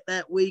you get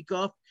that week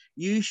off,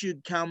 you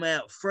should come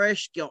out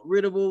fresh, got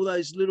rid of all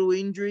those little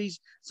injuries.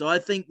 So I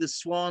think the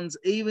Swans,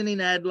 even in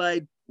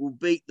Adelaide, will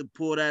beat the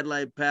Port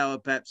Adelaide Power,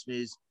 Pap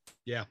Smears.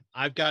 Yeah,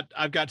 I've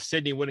got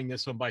Sydney winning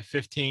this one by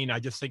 15. I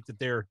just think that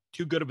they're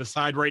too good of a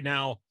side right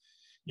now.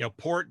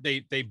 Port, they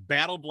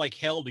battled like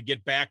hell to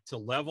get back to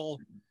level,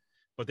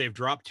 but they've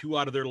dropped 2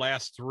 out of their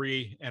last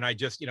 3. And I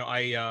just,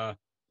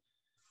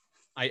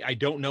 I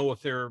don't know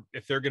if they're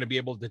going to be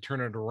able to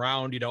turn it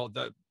around.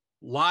 A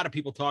lot of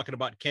people talking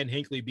about Ken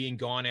Hinckley being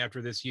gone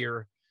after this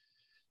year.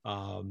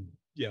 I've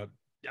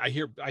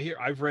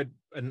read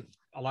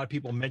a lot of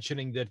people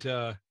mentioning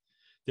that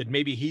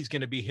maybe he's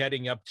going to be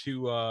heading up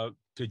to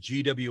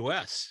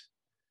GWS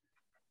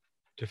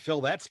to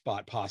fill that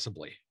spot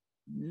possibly.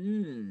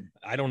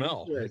 I don't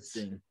know.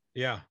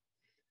 Yeah,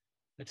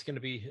 that's going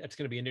to be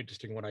an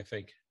interesting one, I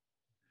think.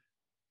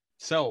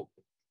 So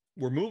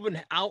we're moving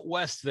out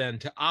west then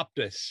to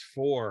Optus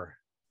for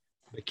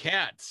the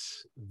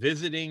Cats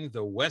visiting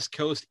the West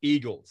Coast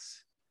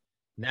Eagles.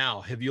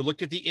 Now, have you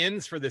looked at the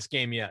ins for this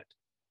game yet?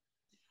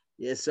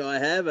 Yes, I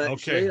have.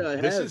 Actually,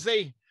 okay.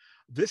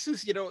 This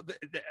is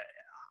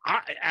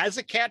as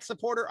a Cat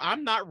supporter,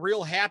 I'm not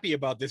real happy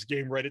about this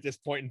game right at this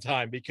point in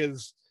time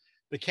because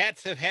the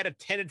Cats have had a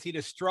tendency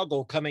to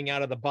struggle coming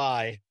out of the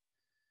bye,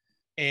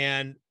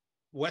 and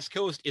West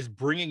Coast is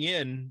bringing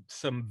in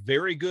some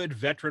very good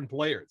veteran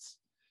players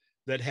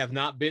that have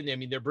not been. I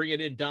mean, they're bringing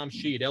in Dom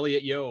Sheed,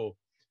 Elliot Yeo,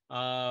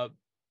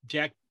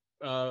 Jack,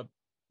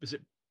 is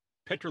it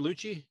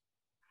Petrolucci?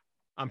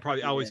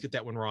 I always get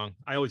that one wrong.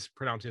 I always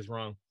pronounce his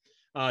wrong.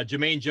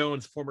 Jermaine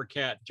Jones, former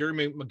Cat.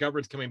 Jeremy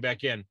McGovern's coming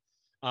back in.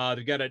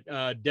 They've got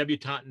a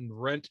debutante in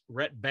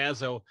Rhett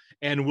Bazzo,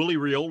 and Willie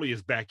Rioli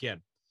is back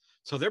in.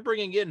 So they're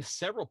bringing in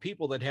several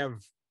people that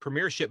have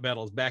premiership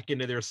medals back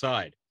into their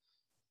side.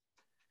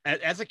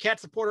 As a Cat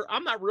supporter,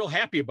 I'm not real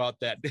happy about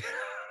that.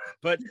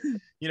 But,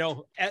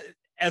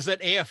 as an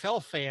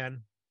AFL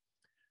fan,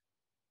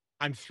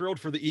 I'm thrilled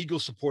for the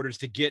Eagles supporters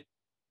to get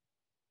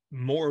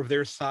more of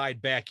their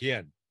side back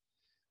in.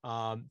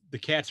 The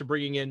Cats are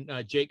bringing in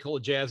Jake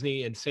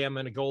Kolajasny and Sam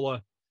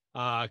Menegola.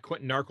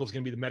 Quentin Narkle is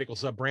going to be the medical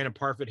sub. Brandon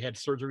Parfit had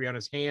surgery on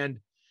his hand.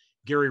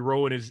 Gary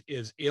Rowan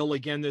is ill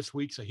again this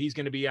week, so he's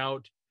going to be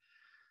out.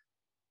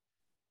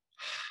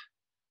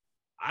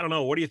 I don't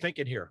know. What are you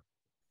thinking here?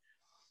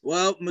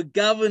 Well,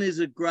 McGovern is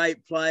a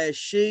great player.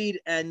 Sheed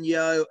and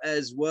Yo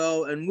as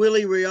well. And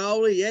Willie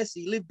Rioli, yes,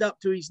 he lived up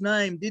to his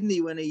name, didn't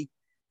he, when he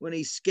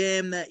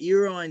scammed that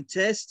urine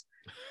test?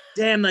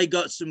 Damn, they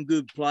got some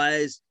good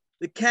players.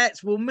 The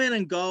Cats, well,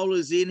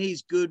 Menengola's in.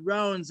 He's good.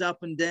 Rowan's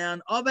up and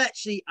down. I've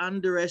actually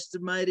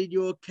underestimated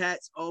your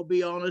Cats, I'll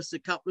be honest. A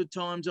couple of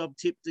times I've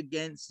tipped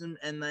against them,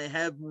 and they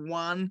have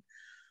won.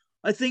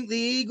 I think the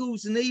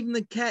Eagles and even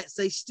the Cats,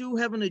 they still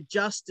haven't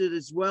adjusted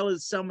as well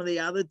as some of the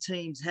other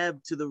teams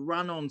have to the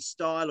run-on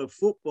style of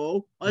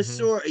football. I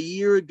saw it a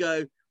year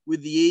ago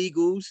with the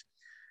Eagles.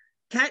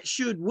 Cats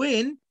should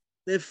win.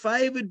 They're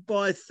favoured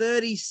by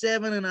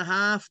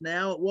 37.5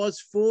 now. It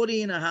was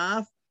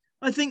 40.5.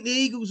 I think the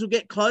Eagles will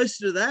get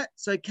closer to that.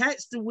 So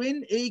Cats to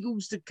win,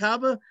 Eagles to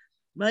cover,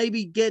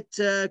 maybe get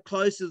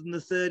closer than the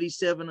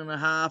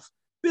 37.5.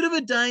 Bit of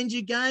a danger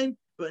game,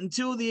 but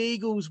until the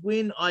Eagles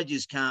win, I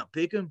just can't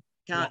pick them.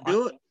 Can't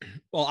do it.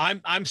 Well,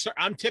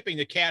 I'm tipping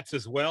the Cats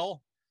as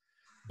well,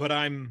 but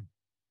I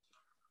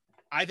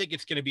think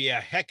it's going to be a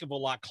heck of a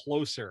lot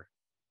closer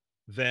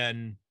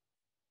than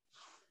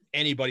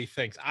anybody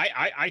thinks.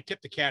 I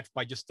tipped the Cats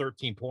by just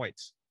 13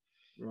 points.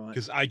 Right.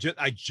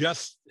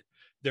 Because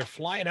they're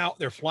flying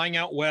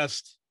out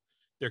west.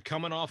 They're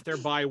coming off their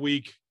bye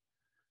week.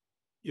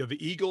 The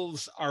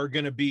Eagles are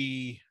going to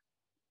be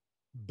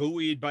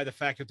buoyed by the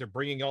fact that they're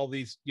bringing all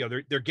these,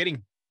 they're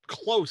getting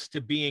close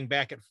to being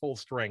back at full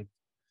strength,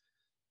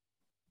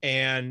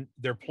 and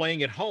they're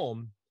playing at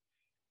home,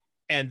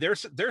 and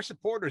their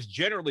supporters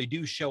generally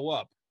do show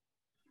up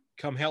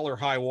come hell or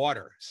high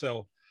water.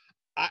 So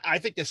I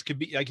think this could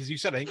be, like, as you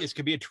said, I think this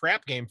could be a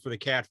trap game for the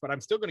Cats, but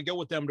I'm still going to go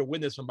with them to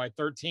win this one by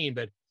 13.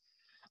 But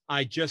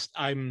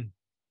I'm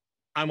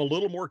a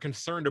little more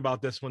concerned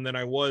about this one than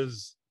I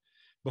was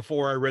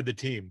before I read the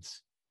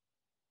teams.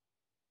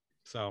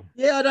 So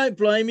yeah, I don't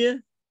blame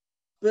you,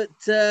 but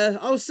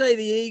I'll say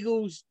the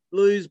Eagles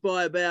lose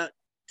by about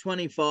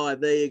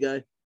 25. There you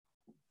go.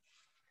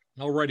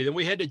 Alrighty, then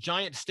we head to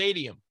Giant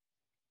Stadium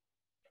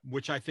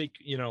which I think,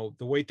 the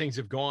way things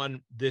have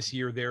gone this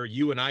year there,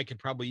 you and I could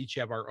probably each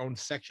have our own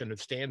section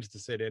of stands to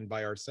sit in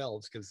by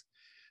ourselves, because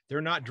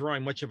they're not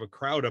drawing much of a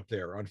crowd up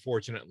there,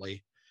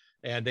 unfortunately.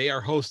 And they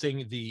are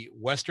hosting the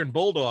Western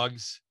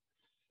Bulldogs,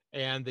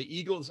 and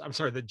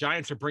the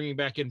Giants are bringing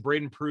back in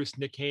Braden Pruce,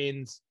 Nick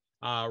Haynes,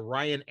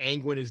 Ryan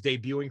Angwin is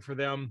debuting for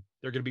them.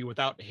 They're going to be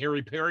without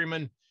Harry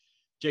Perryman.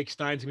 Jake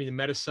Stein's going to be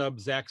the meta sub.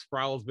 Zach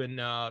Sproul has been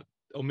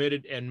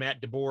omitted, and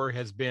Matt DeBoer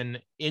has been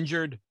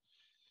injured.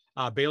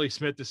 Bailey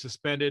Smith is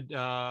suspended.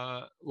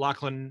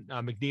 Lachlan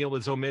McNeil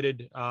is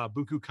omitted.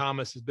 Buku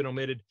Kamas has been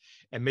omitted.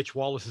 And Mitch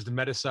Wallace is the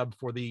meta sub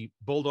for the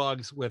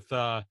Bulldogs, with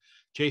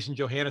Jason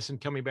Johannesson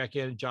coming back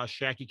in, Josh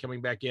Shackey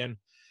coming back in,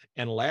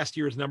 and last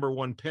year's number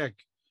 1 pick,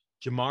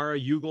 Jamara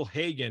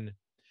Ugle-Hagan,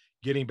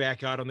 getting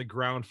back out on the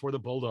ground for the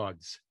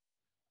Bulldogs.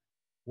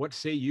 What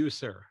say you,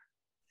 sir?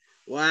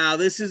 Wow,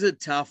 this is a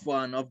tough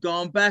one. I've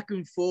gone back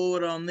and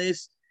forward on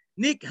this.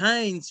 Nick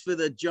Haynes for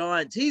the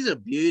Giants, he's a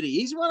beauty.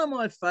 He's one of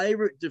my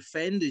favorite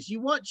defenders. You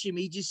watch him,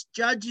 he just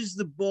judges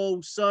the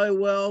ball so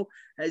well,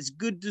 has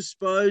good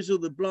disposal,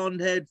 the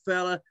blonde-haired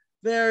fella,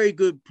 very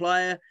good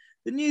player.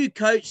 The new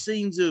coach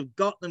seems to have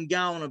got them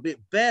going a bit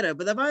better,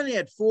 but they've only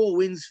had 4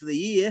 wins for the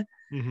year.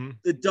 Mm-hmm.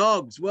 The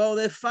Dogs, well,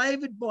 they're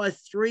favored by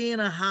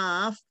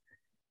 3.5.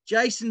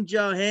 Jason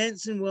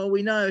Johansson, well,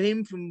 we know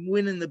him from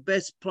winning the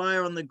best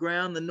player on the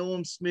ground, the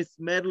Norm Smith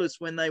medalist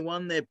when they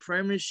won their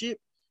premiership.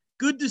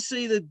 Good to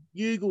see the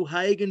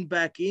Ugle-Hagan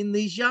back in.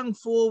 These young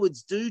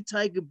forwards do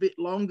take a bit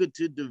longer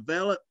to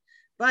develop.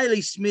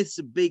 Bailey Smith's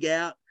a big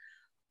out.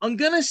 I'm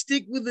going to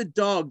stick with the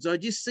Dogs. I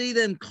just see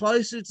them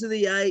closer to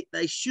the 8.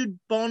 They should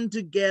bond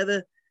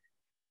together,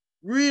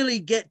 really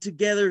get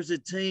together as a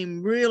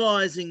team,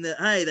 realizing that,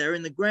 hey, they're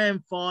in the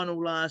grand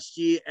final last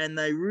year and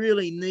they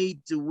really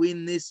need to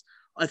win this.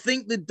 I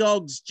think the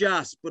Dogs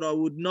but I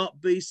would not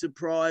be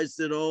surprised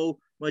at all.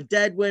 My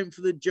dad went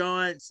for the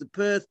Giants. The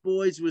Perth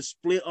boys were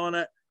split on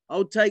it.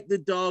 I'll take the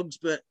Dogs,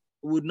 but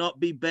would not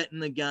be betting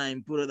the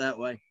game, put it that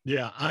way.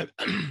 Yeah,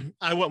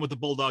 I went with the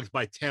Bulldogs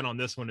by 10 on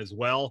this one as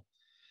well.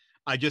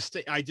 I just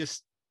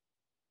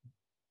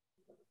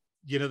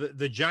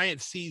the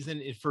Giants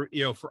season is for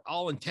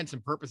all intents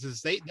and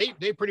purposes, they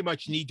pretty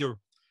much need to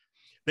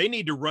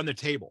run the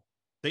table.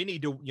 They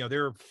need to,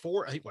 they're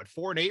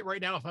 4-8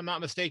 right now, if I'm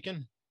not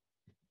mistaken.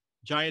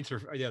 Giants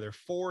they're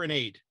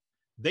 4-8.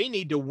 They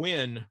need to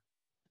win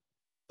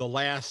the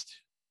last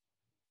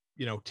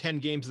 10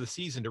 games of the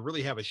season to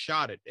really have a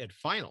shot at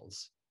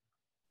finals,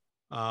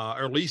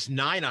 or at least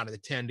 9 out of the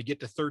 10 to get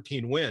to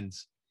 13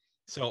 wins.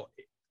 So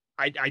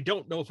I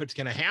don't know if it's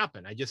going to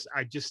happen. I just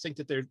think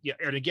that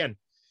and again,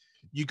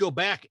 you go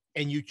back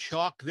and you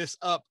chalk this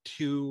up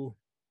to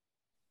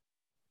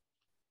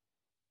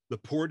the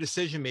poor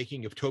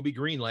decision-making of Toby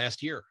Green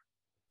last year.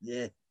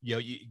 Yeah.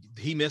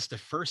 He missed the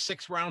first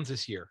 6 rounds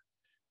this year.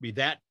 I mean,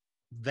 that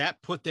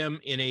put them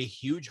in a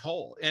huge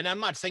hole. And I'm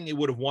not saying they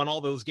would have won all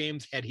those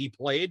games had he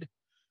played,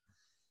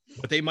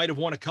 but they might have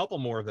won a couple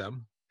more of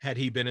them had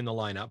he been in the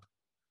lineup.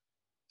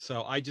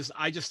 So I just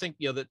think,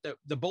 that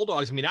the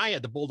Bulldogs, I mean, I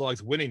had the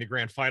Bulldogs winning the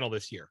grand final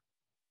this year,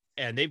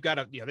 and they've got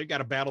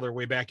to battle their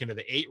way back into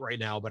the 8 right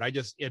now. But I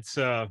think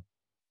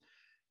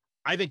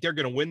they're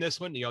going to win this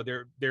one.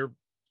 They're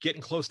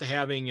getting close to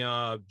having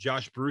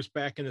Josh Bruce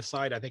back in the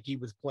side. I think he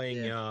was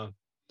playing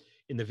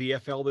in the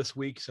VFL this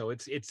week. So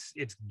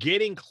it's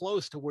getting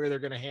close to where they're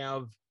going to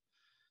have,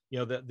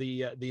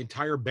 the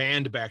entire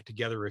band back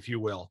together, if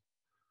you will.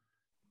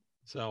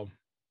 So,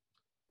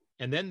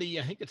 and then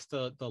I think it's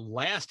the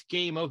last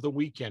game of the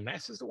weekend.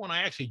 This is the one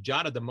I actually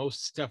jotted the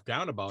most stuff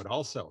down about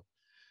also.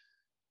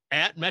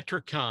 At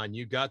Metricon,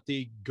 you got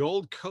the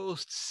Gold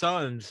Coast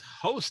Suns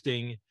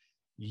hosting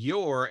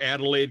your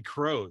Adelaide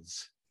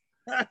Crows.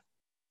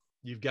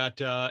 You've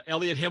got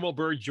Elliot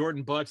Himmelberg,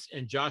 Jordan Butts,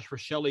 and Josh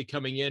Rochelle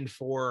coming in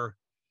for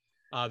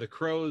the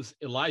Crows.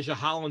 Elijah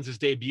Hollins is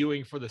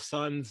debuting for the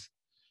Suns.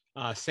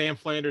 Sam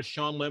Flanders,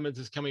 Sean Lemons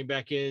is coming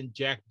back in.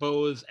 Jack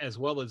Bowes, as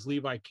well as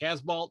Levi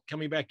Casbolt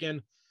coming back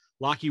in.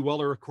 Lockie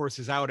Weller, of course,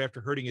 is out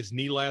after hurting his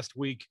knee last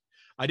week.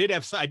 I did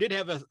have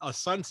a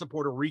Sun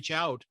supporter reach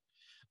out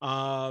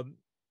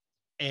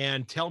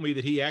and tell me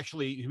that he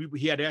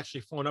had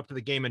actually flown up to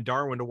the game in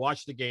Darwin to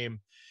watch the game,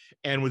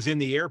 and was in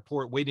the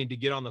airport waiting to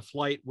get on the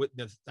flight.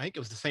 I think it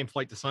was the same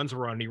flight the Suns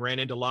were on. He ran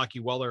into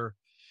Lockie Weller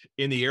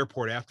in the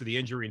airport after the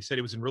injury and said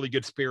he was in really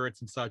good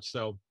spirits and such.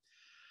 So,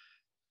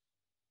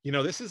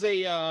 this is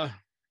a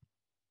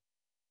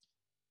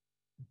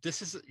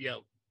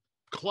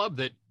club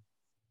that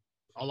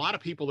a lot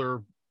of people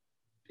are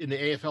in the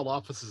AFL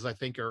offices, I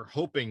think, are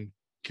hoping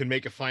can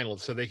make a final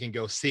so they can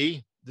go,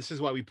 see, this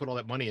is why we put all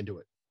that money into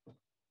it.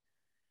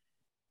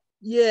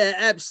 Yeah,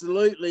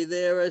 absolutely.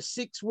 There are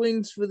 6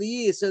 wins for the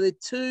year. So they're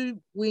 2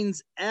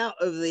 wins out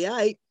of the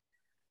 8.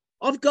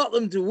 I've got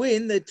them to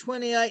win. They're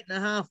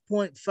 28.5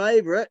 point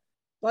favorite.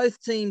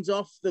 Both teams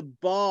off the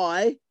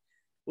bye.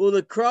 Well,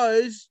 the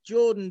Crows,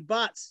 Jordan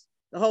Butts,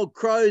 the whole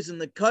Crows and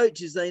the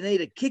coaches, they need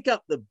to kick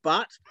up the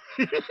butt.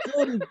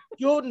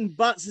 Jordan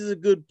Butts is a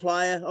good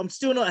player. I'm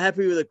still not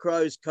happy with the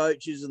Crows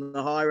coaches and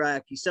the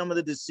hierarchy. Some of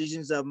the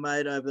decisions they've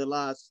made over the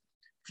last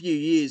few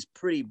years,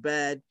 pretty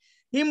bad.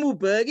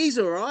 Himmelberg, he's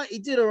all right. He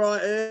did all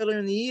right earlier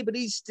in the year, but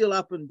he's still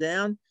up and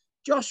down.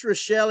 Josh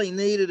Rochelle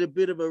needed a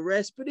bit of a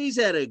rest, but he's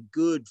had a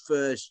good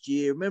first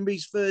year. Remember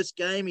his first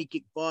game, he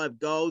kicked 5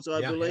 goals,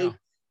 I believe. Yeah.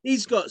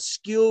 He's got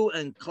skill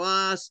and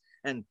class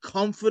and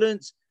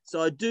confidence.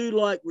 So I do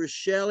like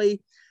Rochelle.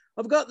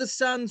 I've got the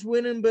Suns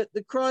winning, but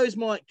the Crows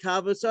might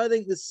cover. So I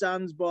think the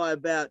Suns by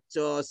about,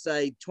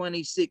 say,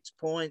 26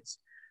 points.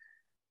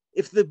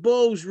 If the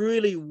ball's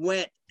really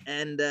wet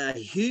and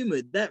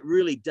humid, that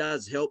really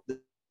does help the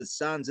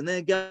Suns. And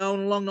they're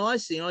going along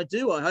nicely. I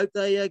hope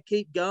they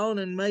keep going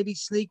and maybe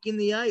sneak in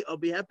the 8. I'll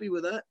be happy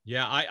with that.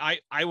 Yeah,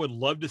 I would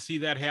love to see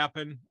that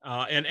happen.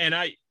 And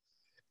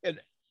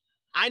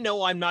I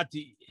know I'm not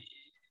the...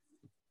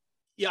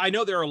 Yeah, I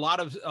know there are a lot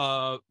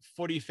of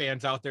footy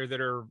fans out there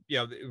that are,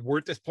 we're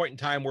at this point in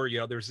time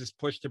where, there's this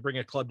push to bring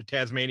a club to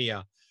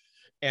Tasmania.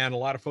 And a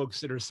lot of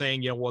folks that are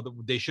saying, well,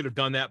 they should have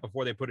done that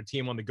before they put a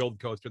team on the Gold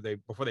Coast or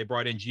before they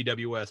brought in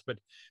GWS. But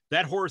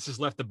that horse has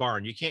left the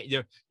barn. You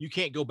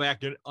can't go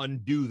back and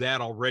undo that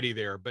already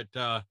there. But,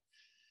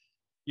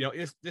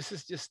 this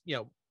is just,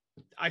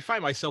 I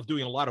find myself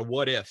doing a lot of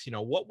what ifs.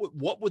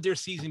 What would their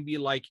season be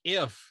like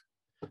if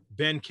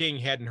Ben King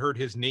hadn't hurt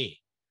his knee?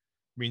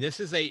 I mean, this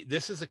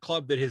is a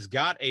club that has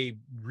got a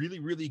really,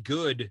 really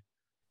good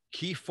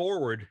key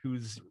forward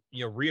who's,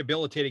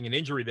 rehabilitating an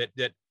injury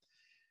that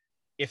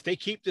if they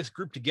keep this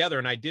group together,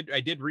 and I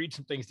did read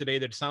some things today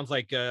that sounds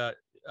like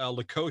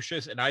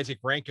Lukosius and Isaac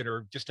Rankin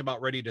are just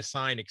about ready to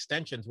sign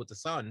extensions with the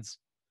Suns.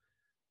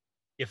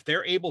 If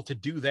they're able to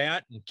do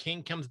that and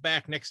King comes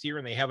back next year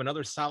and they have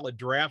another solid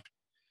draft,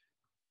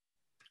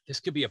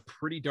 this could be a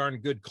pretty darn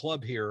good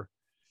club here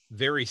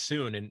very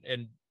soon.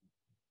 And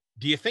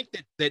do you think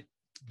that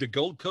the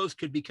Gold Coast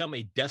could become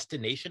a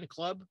destination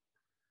club?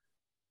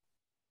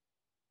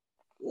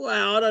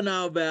 Well, I don't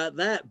know about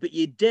that, but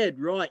you're dead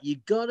right. You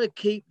got to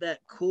keep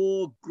that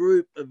core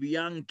group of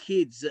young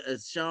kids that are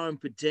showing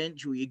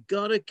potential. You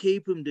got to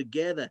keep them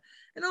together.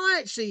 And I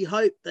actually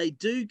hope they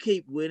do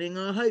keep winning.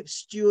 I hope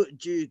Stuart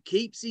Dew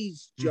keeps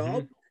his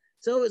job. Mm-hmm.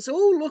 So it's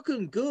all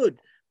looking good.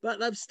 But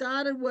they've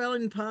started well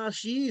in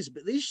past years.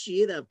 But this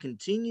year they've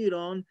continued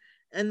on,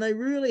 and they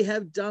really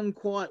have done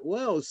quite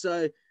well.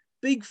 So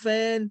big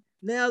fan.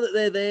 Now that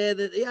they're there,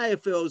 that the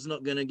AFL is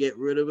not going to get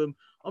rid of them.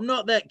 I'm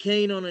not that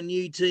keen on a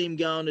new team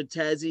going to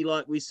Tassie,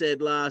 like we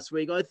said last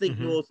week. I think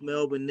North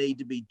Melbourne need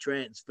to be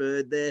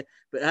transferred there.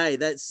 But, hey,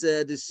 that's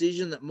a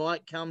decision that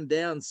might come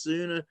down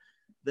sooner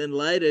than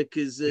later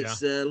because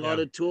it's a lot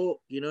of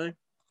talk,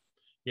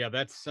 Yeah,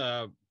 that's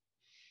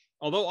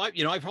although,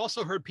 I've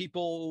also heard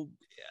people,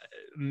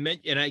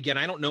 and again,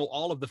 I don't know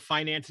all of the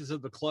finances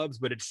of the clubs,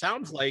 but it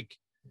sounds like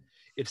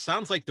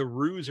the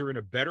Roos are in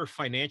a better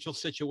financial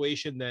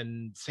situation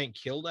than St.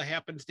 Kilda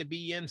happens to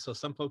be in. So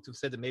some folks have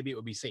said that maybe it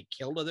would be St.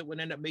 Kilda that would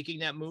end up making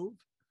that move.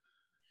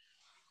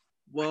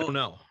 Well, I don't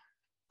know.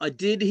 I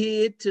did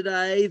hear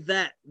today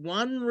that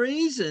one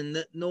reason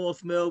that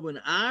North Melbourne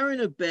are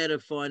in a better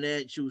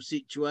financial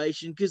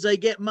situation because they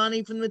get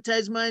money from the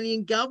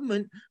Tasmanian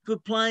government for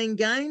playing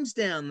games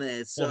down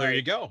there. So there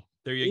you go.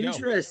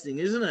 Interesting,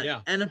 isn't it? Yeah.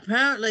 And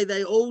apparently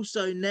they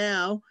also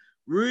now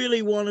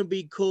really want to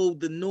be called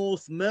the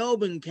North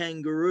Melbourne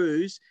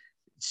Kangaroos,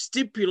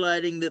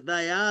 stipulating that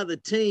they are the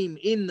team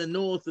in the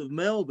north of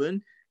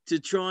Melbourne to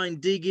try and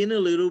dig in a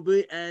little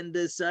bit and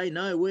say,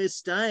 no, we're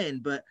staying.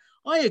 But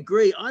I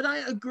agree. I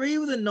don't agree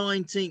with the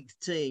 19th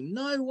team.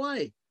 No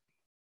way.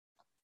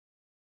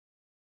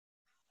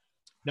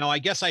 Now, I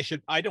guess I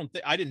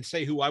didn't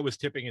say who I was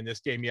tipping in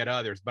this game yet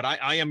either, but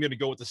I am going to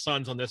go with the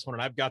Suns on this one,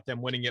 and I've got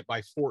them winning it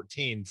by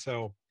 14.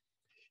 So,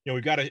 we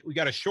got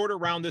a shorter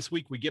round this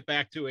week. We get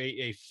back to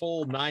a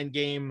full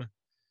 9-game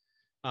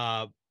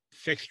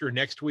fixture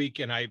next week,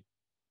 and I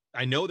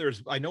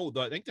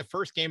think the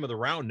first game of the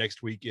round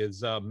next week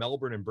is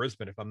Melbourne and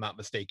Brisbane, if I'm not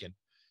mistaken.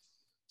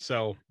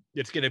 So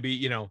it's going to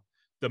be,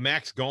 the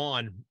Max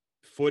Gawn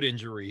foot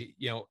injury,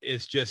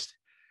 is just,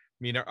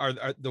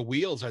 are the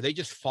wheels, are they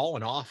just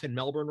falling off in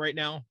Melbourne right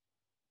now?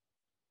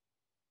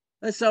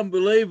 That's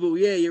unbelievable.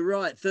 Yeah, you're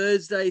right.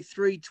 Thursday,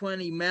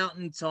 3:20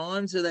 Mountain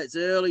Time. So that's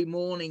early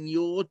morning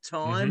your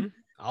time.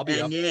 Mm-hmm. I'll be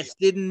up. And yes,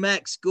 didn't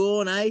Max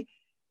Gawn,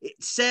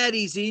 It's sad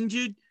he's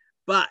injured,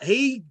 but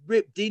he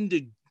ripped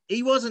into –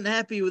 he wasn't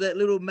happy with that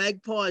little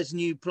Magpies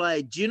new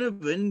player,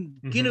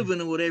 Ginnivan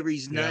or whatever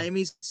his name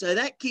is. So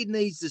that kid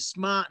needs to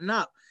smarten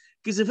up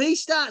because if he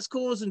starts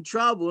causing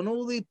trouble and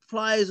all the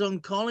players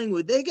on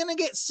Collingwood, they're going to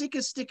get sick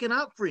of sticking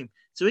up for him.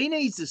 So he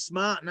needs to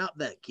smarten up,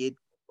 that kid.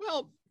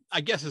 Well, I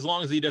guess as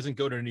long as he doesn't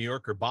go to New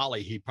York or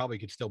Bali, he probably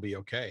could still be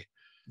okay.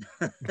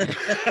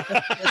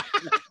 I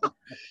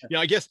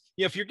guess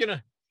if you're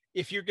gonna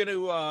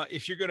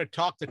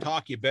talk the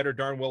talk, you better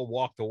darn well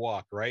walk the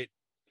walk, right?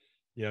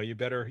 You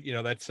better.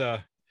 That's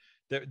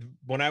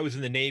when I was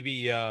in the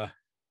Navy,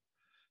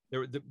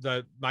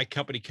 my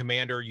company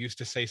commander used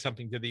to say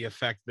something to the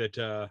effect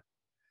that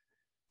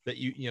that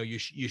you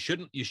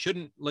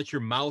shouldn't let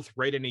your mouth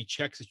write any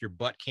checks that your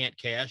butt can't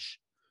cash.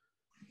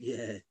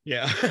 Yeah.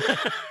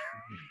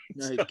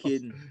 No So,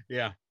 kidding.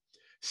 Yeah.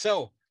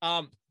 So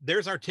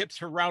there's our tips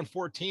for round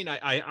 14.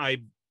 I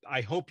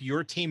hope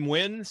your team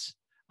wins,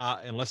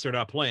 unless they're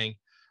not playing.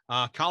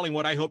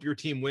 Collingwood, I hope your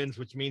team wins,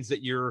 which means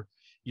that your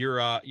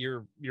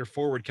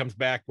forward comes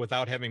back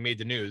without having made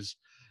the news.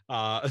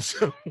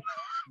 So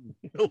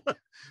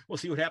we'll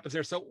see what happens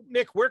there. So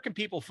Mick, where can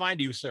people find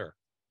you, sir?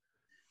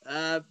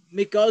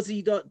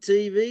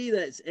 MickAussie.tv,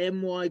 that's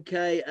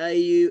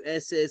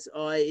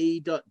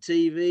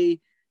MyKAUSSIE.tv,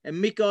 and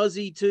Mick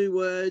Aussie, 2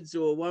 words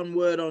or 1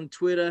 word on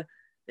Twitter,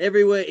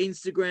 everywhere,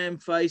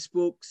 Instagram,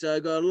 Facebook. So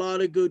got a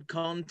lot of good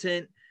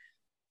content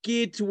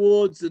geared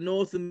towards the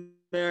North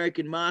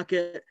American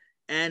market.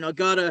 And I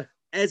gotta,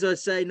 as I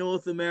say,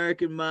 North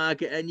American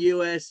market and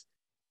US,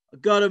 I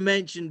gotta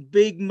mention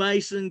big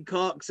Mason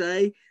Cox,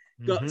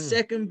 got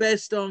second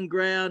best on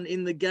ground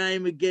in the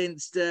game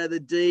against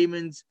the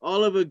Demons.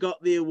 Oliver got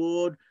the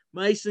award.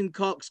 Mason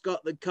Cox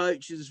got the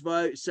coach's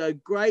vote. So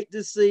great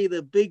to see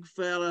the big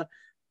fella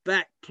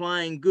back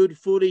playing good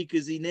footy,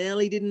 because he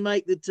nearly didn't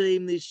make the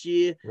team this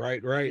year.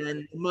 Right.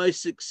 And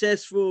most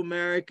successful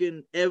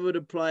American ever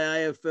to play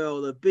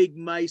AFL, the big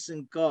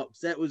Mason Cox.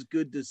 That was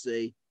good to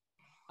see.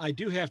 I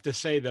do have to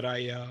say that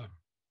I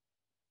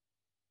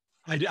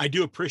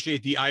do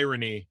appreciate the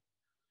irony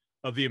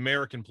of the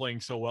American playing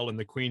so well in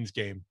the Queen's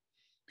game,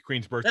 the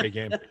Queen's birthday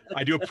game.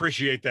 I do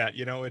appreciate that.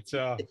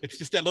 It's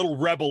just that little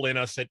rebel in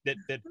us that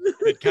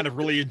kind of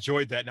really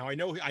enjoyed that. Now I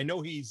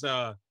know he's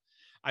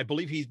I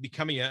believe he's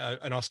becoming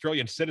an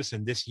Australian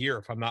citizen this year,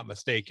 if I'm not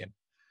mistaken.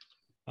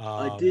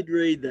 I did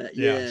read that.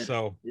 Yeah.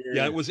 So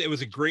it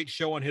was a great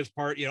show on his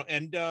part,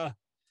 and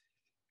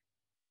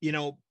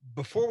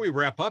before we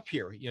wrap up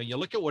here, you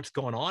look at what's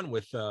going on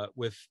with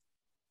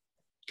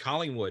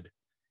Collingwood,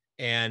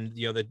 and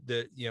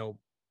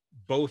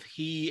both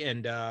he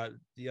and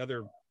the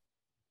other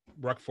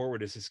ruck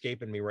forward is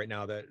escaping me right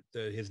now,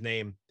 his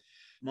name.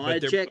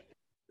 Myercheck.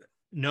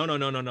 No.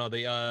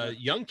 The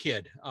young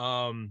kid.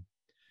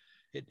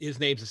 His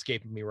name's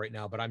escaping me right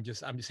now, but I'm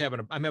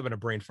having a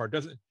brain fart.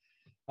 Doesn't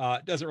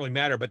really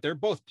matter, but they're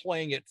both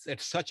playing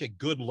at such a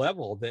good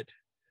level that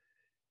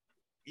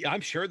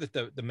I'm sure that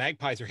the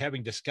Magpies are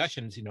having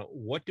discussions.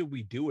 What do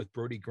we do with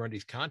Brodie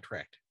Grundy's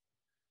contract?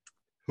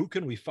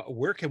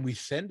 Where can we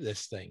send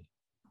this thing?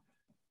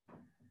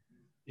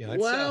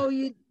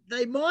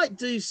 They might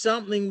do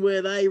something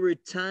where they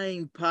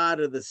retain part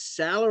of the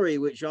salary,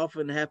 which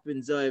often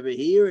happens over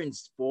here in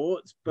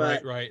sports.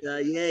 But right.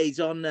 He's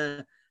on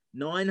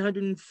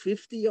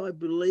 950, I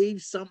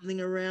believe, something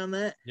around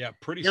that. Yeah,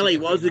 pretty. He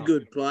was a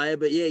good player,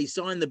 but he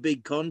signed the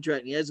big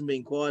contract and he hasn't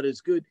been quite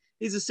as good.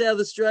 He's a South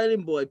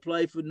Australian boy,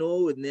 played for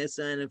Norwood in the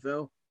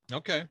SANFL.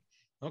 Okay,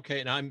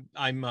 and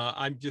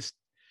I'm just.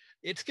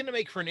 It's going to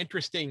make for an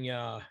interesting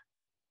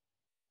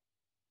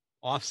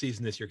off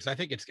season this year, because I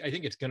think it's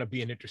going to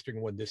be an interesting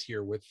one this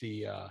year with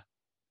the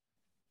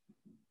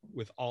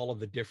with all of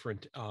the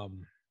different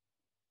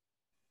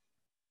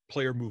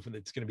player movement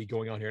that's going to be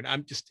going on here. And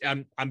I'm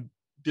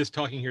just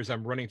talking here as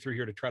I'm running through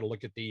here to try to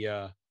look at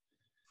the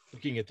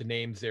looking at the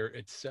names there.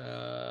 It's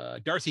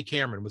Darcy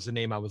Cameron was the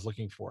name I was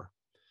looking for.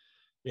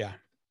 Yeah,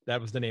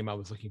 that was the name I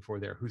was looking for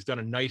there, who's done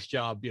a nice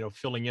job,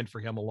 filling in for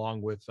him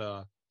along with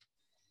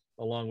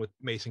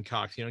Mason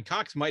Cox. And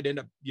Cox might end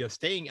up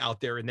staying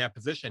out there in that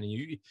position,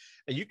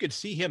 and you could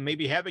see him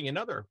maybe having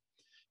another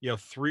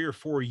 3 or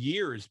 4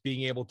 years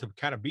being able to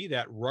kind of be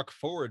that ruck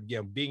forward,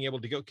 being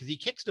able to go, because he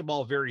kicks the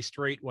ball very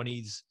straight when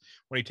he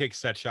takes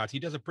set shots. He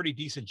does a pretty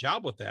decent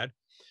job with that.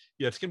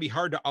 It's going to be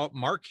hard to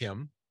outmark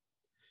him,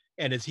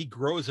 and as he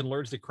grows and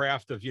learns the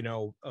craft of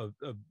of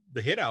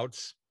the hit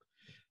outs,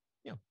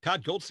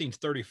 Todd Goldstein's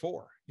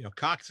 34.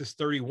 Cox is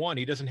 31.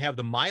 He doesn't have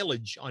the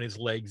mileage on his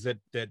legs that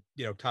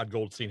Todd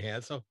Goldstein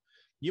has. So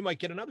you might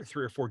get another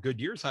 3 or 4 good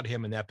years out of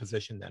him in that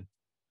position then.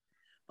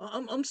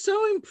 I'm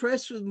so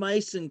impressed with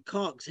Mason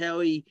Cox,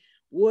 how he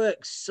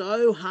works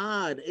so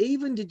hard,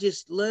 even to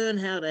just learn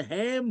how to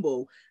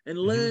handball and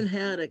learn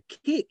how to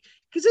kick.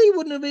 Because he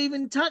wouldn't have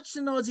even touched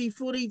an Aussie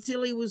footy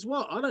till he was,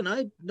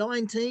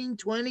 19,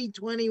 20,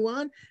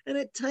 21. And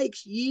it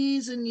takes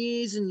years and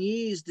years and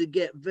years to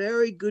get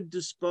very good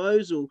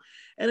disposal.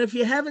 And if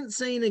you haven't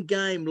seen a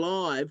game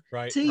live,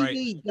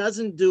 TV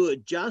doesn't do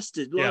it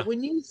justice.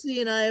 When you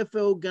see an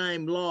AFL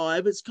game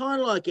live, it's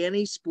kind of like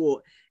any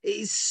sport. It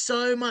is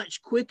so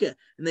much quicker.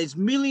 And there's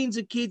millions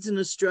of kids in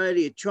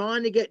Australia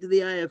trying to get to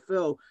the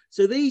AFL.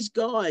 So these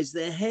guys,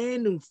 their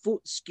hand and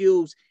foot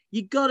skills,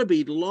 you got to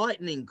be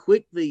lightning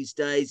quick these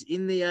days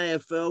in the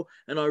AFL.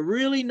 And I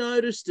really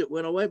noticed it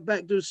when I went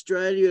back to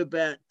Australia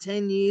about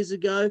 10 years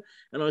ago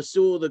and I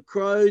saw the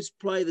Crows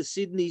play the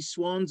Sydney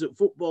Swans at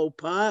Football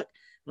Park.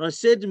 And I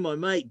said to my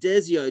mate,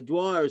 Desi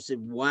O'Dwyer, I said,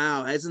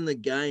 wow, hasn't the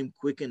game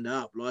quickened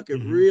up? Like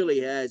it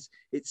really has.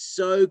 It's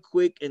so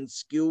quick and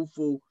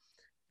skillful.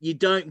 You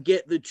don't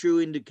get the true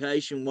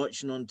indication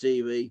watching on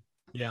TV.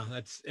 Yeah,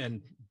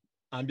 and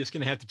I'm just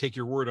going to have to take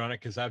your word on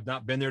it because I've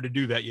not been there to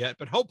do that yet,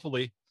 but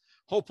hopefully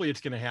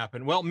it's going to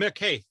happen. Well, Mick,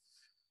 hey,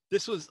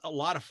 This was a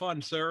lot of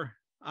fun, sir.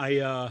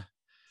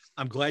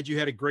 I'm glad you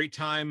had a great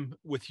time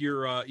with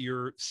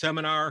your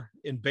seminar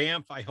in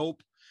Banff. I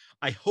hope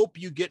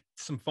you get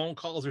some phone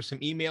calls or some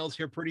emails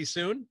here pretty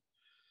soon.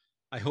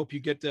 I hope you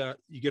get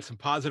some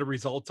positive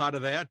results out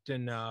of that,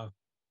 and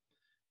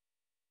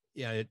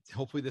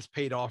hopefully this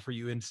paid off for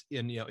you in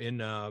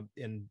a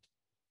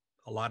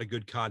lot of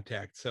good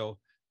contact. So,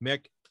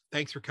 Mick,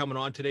 thanks for coming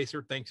on today,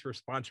 sir. Thanks for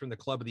sponsoring the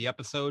club of the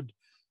episode.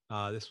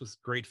 This was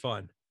great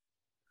fun.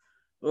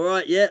 All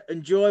right, yeah.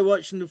 Enjoy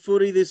watching the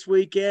footy this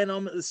weekend.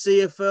 I'm at the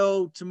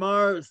CFL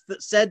tomorrow,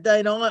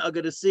 Saturday night. I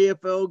got a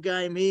CFL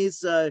game here,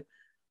 so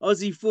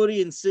Aussie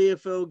footy and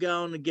CFL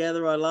going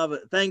together. I love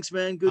it. Thanks,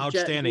 man. Good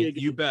Outstanding. chatting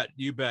to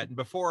You bet. And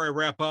before I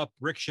wrap up,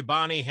 Rick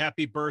Shabani,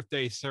 happy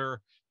birthday,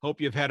 sir.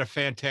 Hope you've had a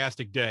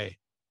fantastic day.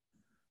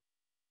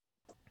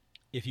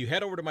 If you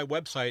head over to my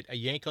website,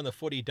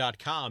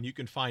 yankonthefooty.com, you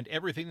can find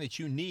everything that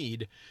you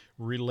need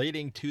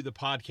relating to the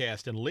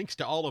podcast and links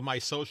to all of my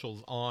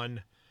socials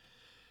on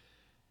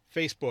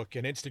Facebook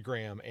and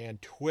Instagram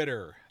and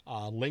Twitter,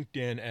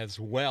 LinkedIn as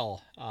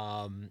well.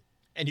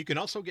 And you can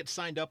also get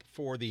signed up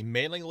for the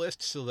mailing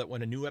list so that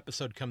when a new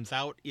episode comes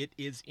out, it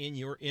is in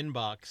your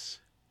inbox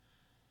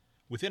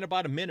within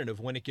about a minute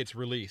of when it gets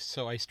released.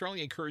 So I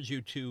strongly encourage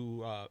you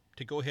to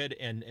go ahead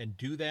and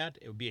do that.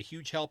 It would be a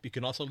huge help. You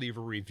can also leave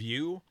a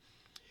review.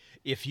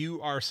 If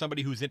you are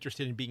somebody who's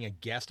interested in being a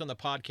guest on the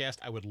podcast,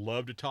 I would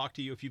love to talk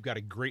to you. If you've got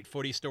a great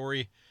footy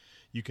story,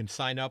 you can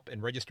sign up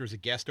and register as a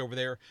guest over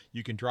there.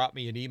 You can drop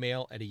me an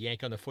email at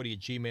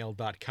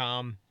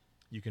yankonthefooty@gmail.com.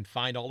 You can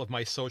find all of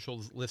my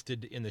socials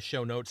listed in the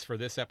show notes for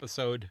this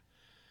episode.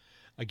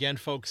 Again,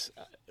 folks,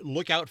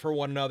 look out for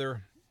one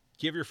another.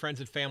 Give your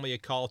friends and family a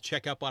call.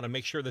 Check up on them.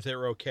 Make sure that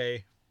they're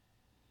okay.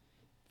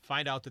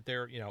 Find out that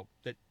they're,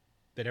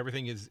 that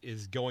everything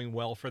is going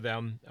well for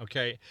them.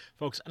 Okay,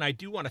 folks. And I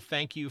do want to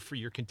thank you for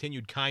your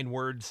continued kind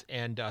words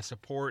and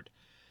support.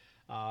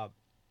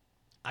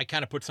 I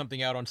kind of put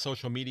something out on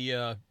social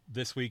media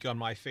this week on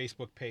my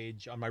Facebook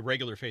page, on my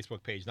regular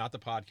Facebook page, not the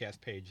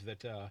podcast page,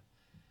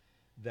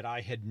 that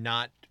I had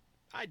not.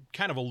 I'd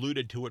kind of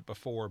alluded to it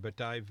before,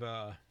 but I've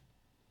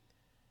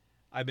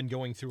been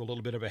going through a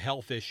little bit of a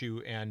health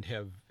issue and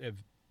have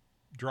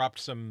dropped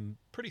some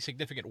pretty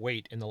significant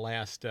weight in the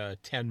last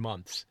 10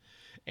 months.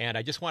 And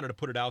I just wanted to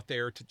put it out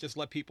there to just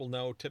let people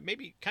know, to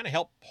maybe kind of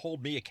help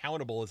hold me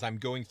accountable as I'm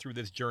going through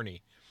this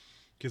journey,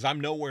 because I'm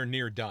nowhere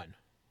near done.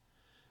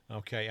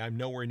 Okay, I'm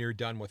nowhere near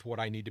done with what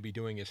I need to be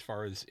doing as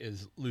far as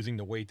losing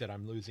the weight that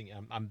I'm losing.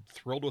 I'm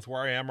thrilled with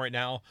where I am right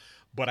now,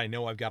 but I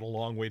know I've got a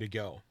long way to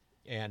go.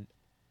 And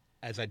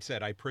as I'd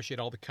said, I appreciate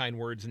all the kind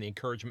words and the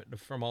encouragement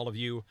from all of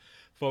you.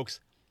 Folks,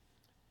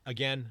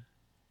 again,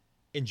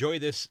 enjoy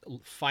this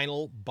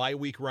final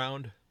bye-week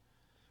round.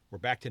 We're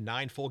back to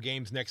 9 full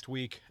games next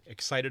week.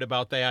 Excited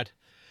about that.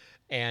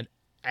 And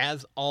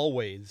as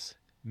always,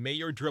 may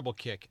your dribble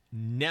kick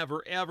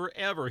never, ever,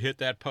 ever hit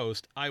that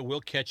post. I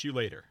will catch you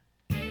later.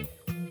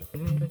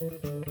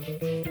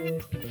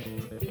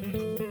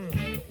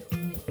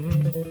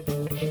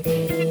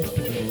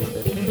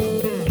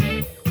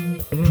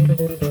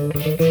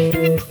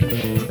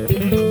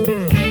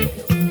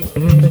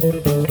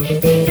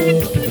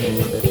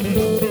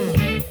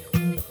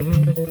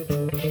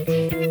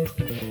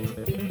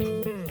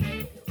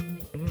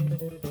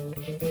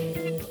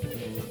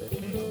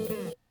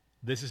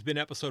 This has been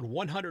episode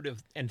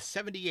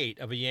 178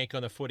 of A Yank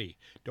on the Footy.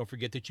 Don't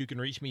forget that you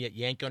can reach me at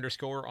Yank_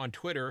 on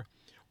Twitter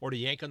or to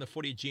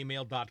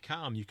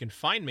yankonthefooty@gmail.com. You can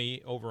find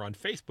me over on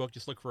Facebook.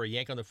 Just look for A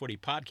Yank on the Footy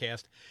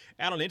podcast.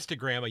 And on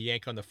Instagram, A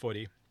Yank on the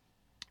Footy.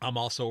 I'm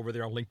also over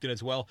there on LinkedIn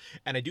as well.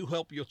 And I do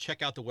hope you'll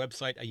check out the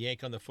website,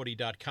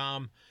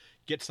 yankonthefooty.com.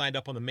 Get signed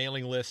up on the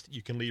mailing list.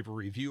 You can leave a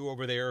review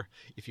over there.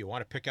 If you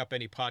want to pick up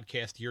any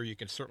podcast here, you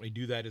can certainly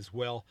do that as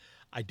well.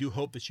 I do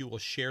hope that you will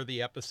share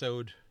the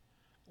episode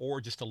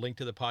or just a link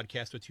to the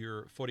podcast with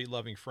your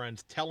footy-loving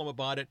friends. Tell them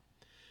about it.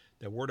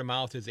 The word of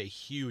mouth is a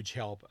huge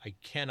help. I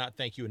cannot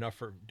thank you enough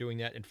for doing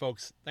that. And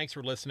folks, thanks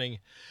for listening.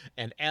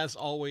 And as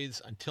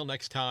always, until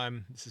next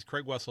time, this is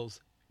Craig Wessels.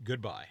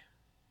 Goodbye.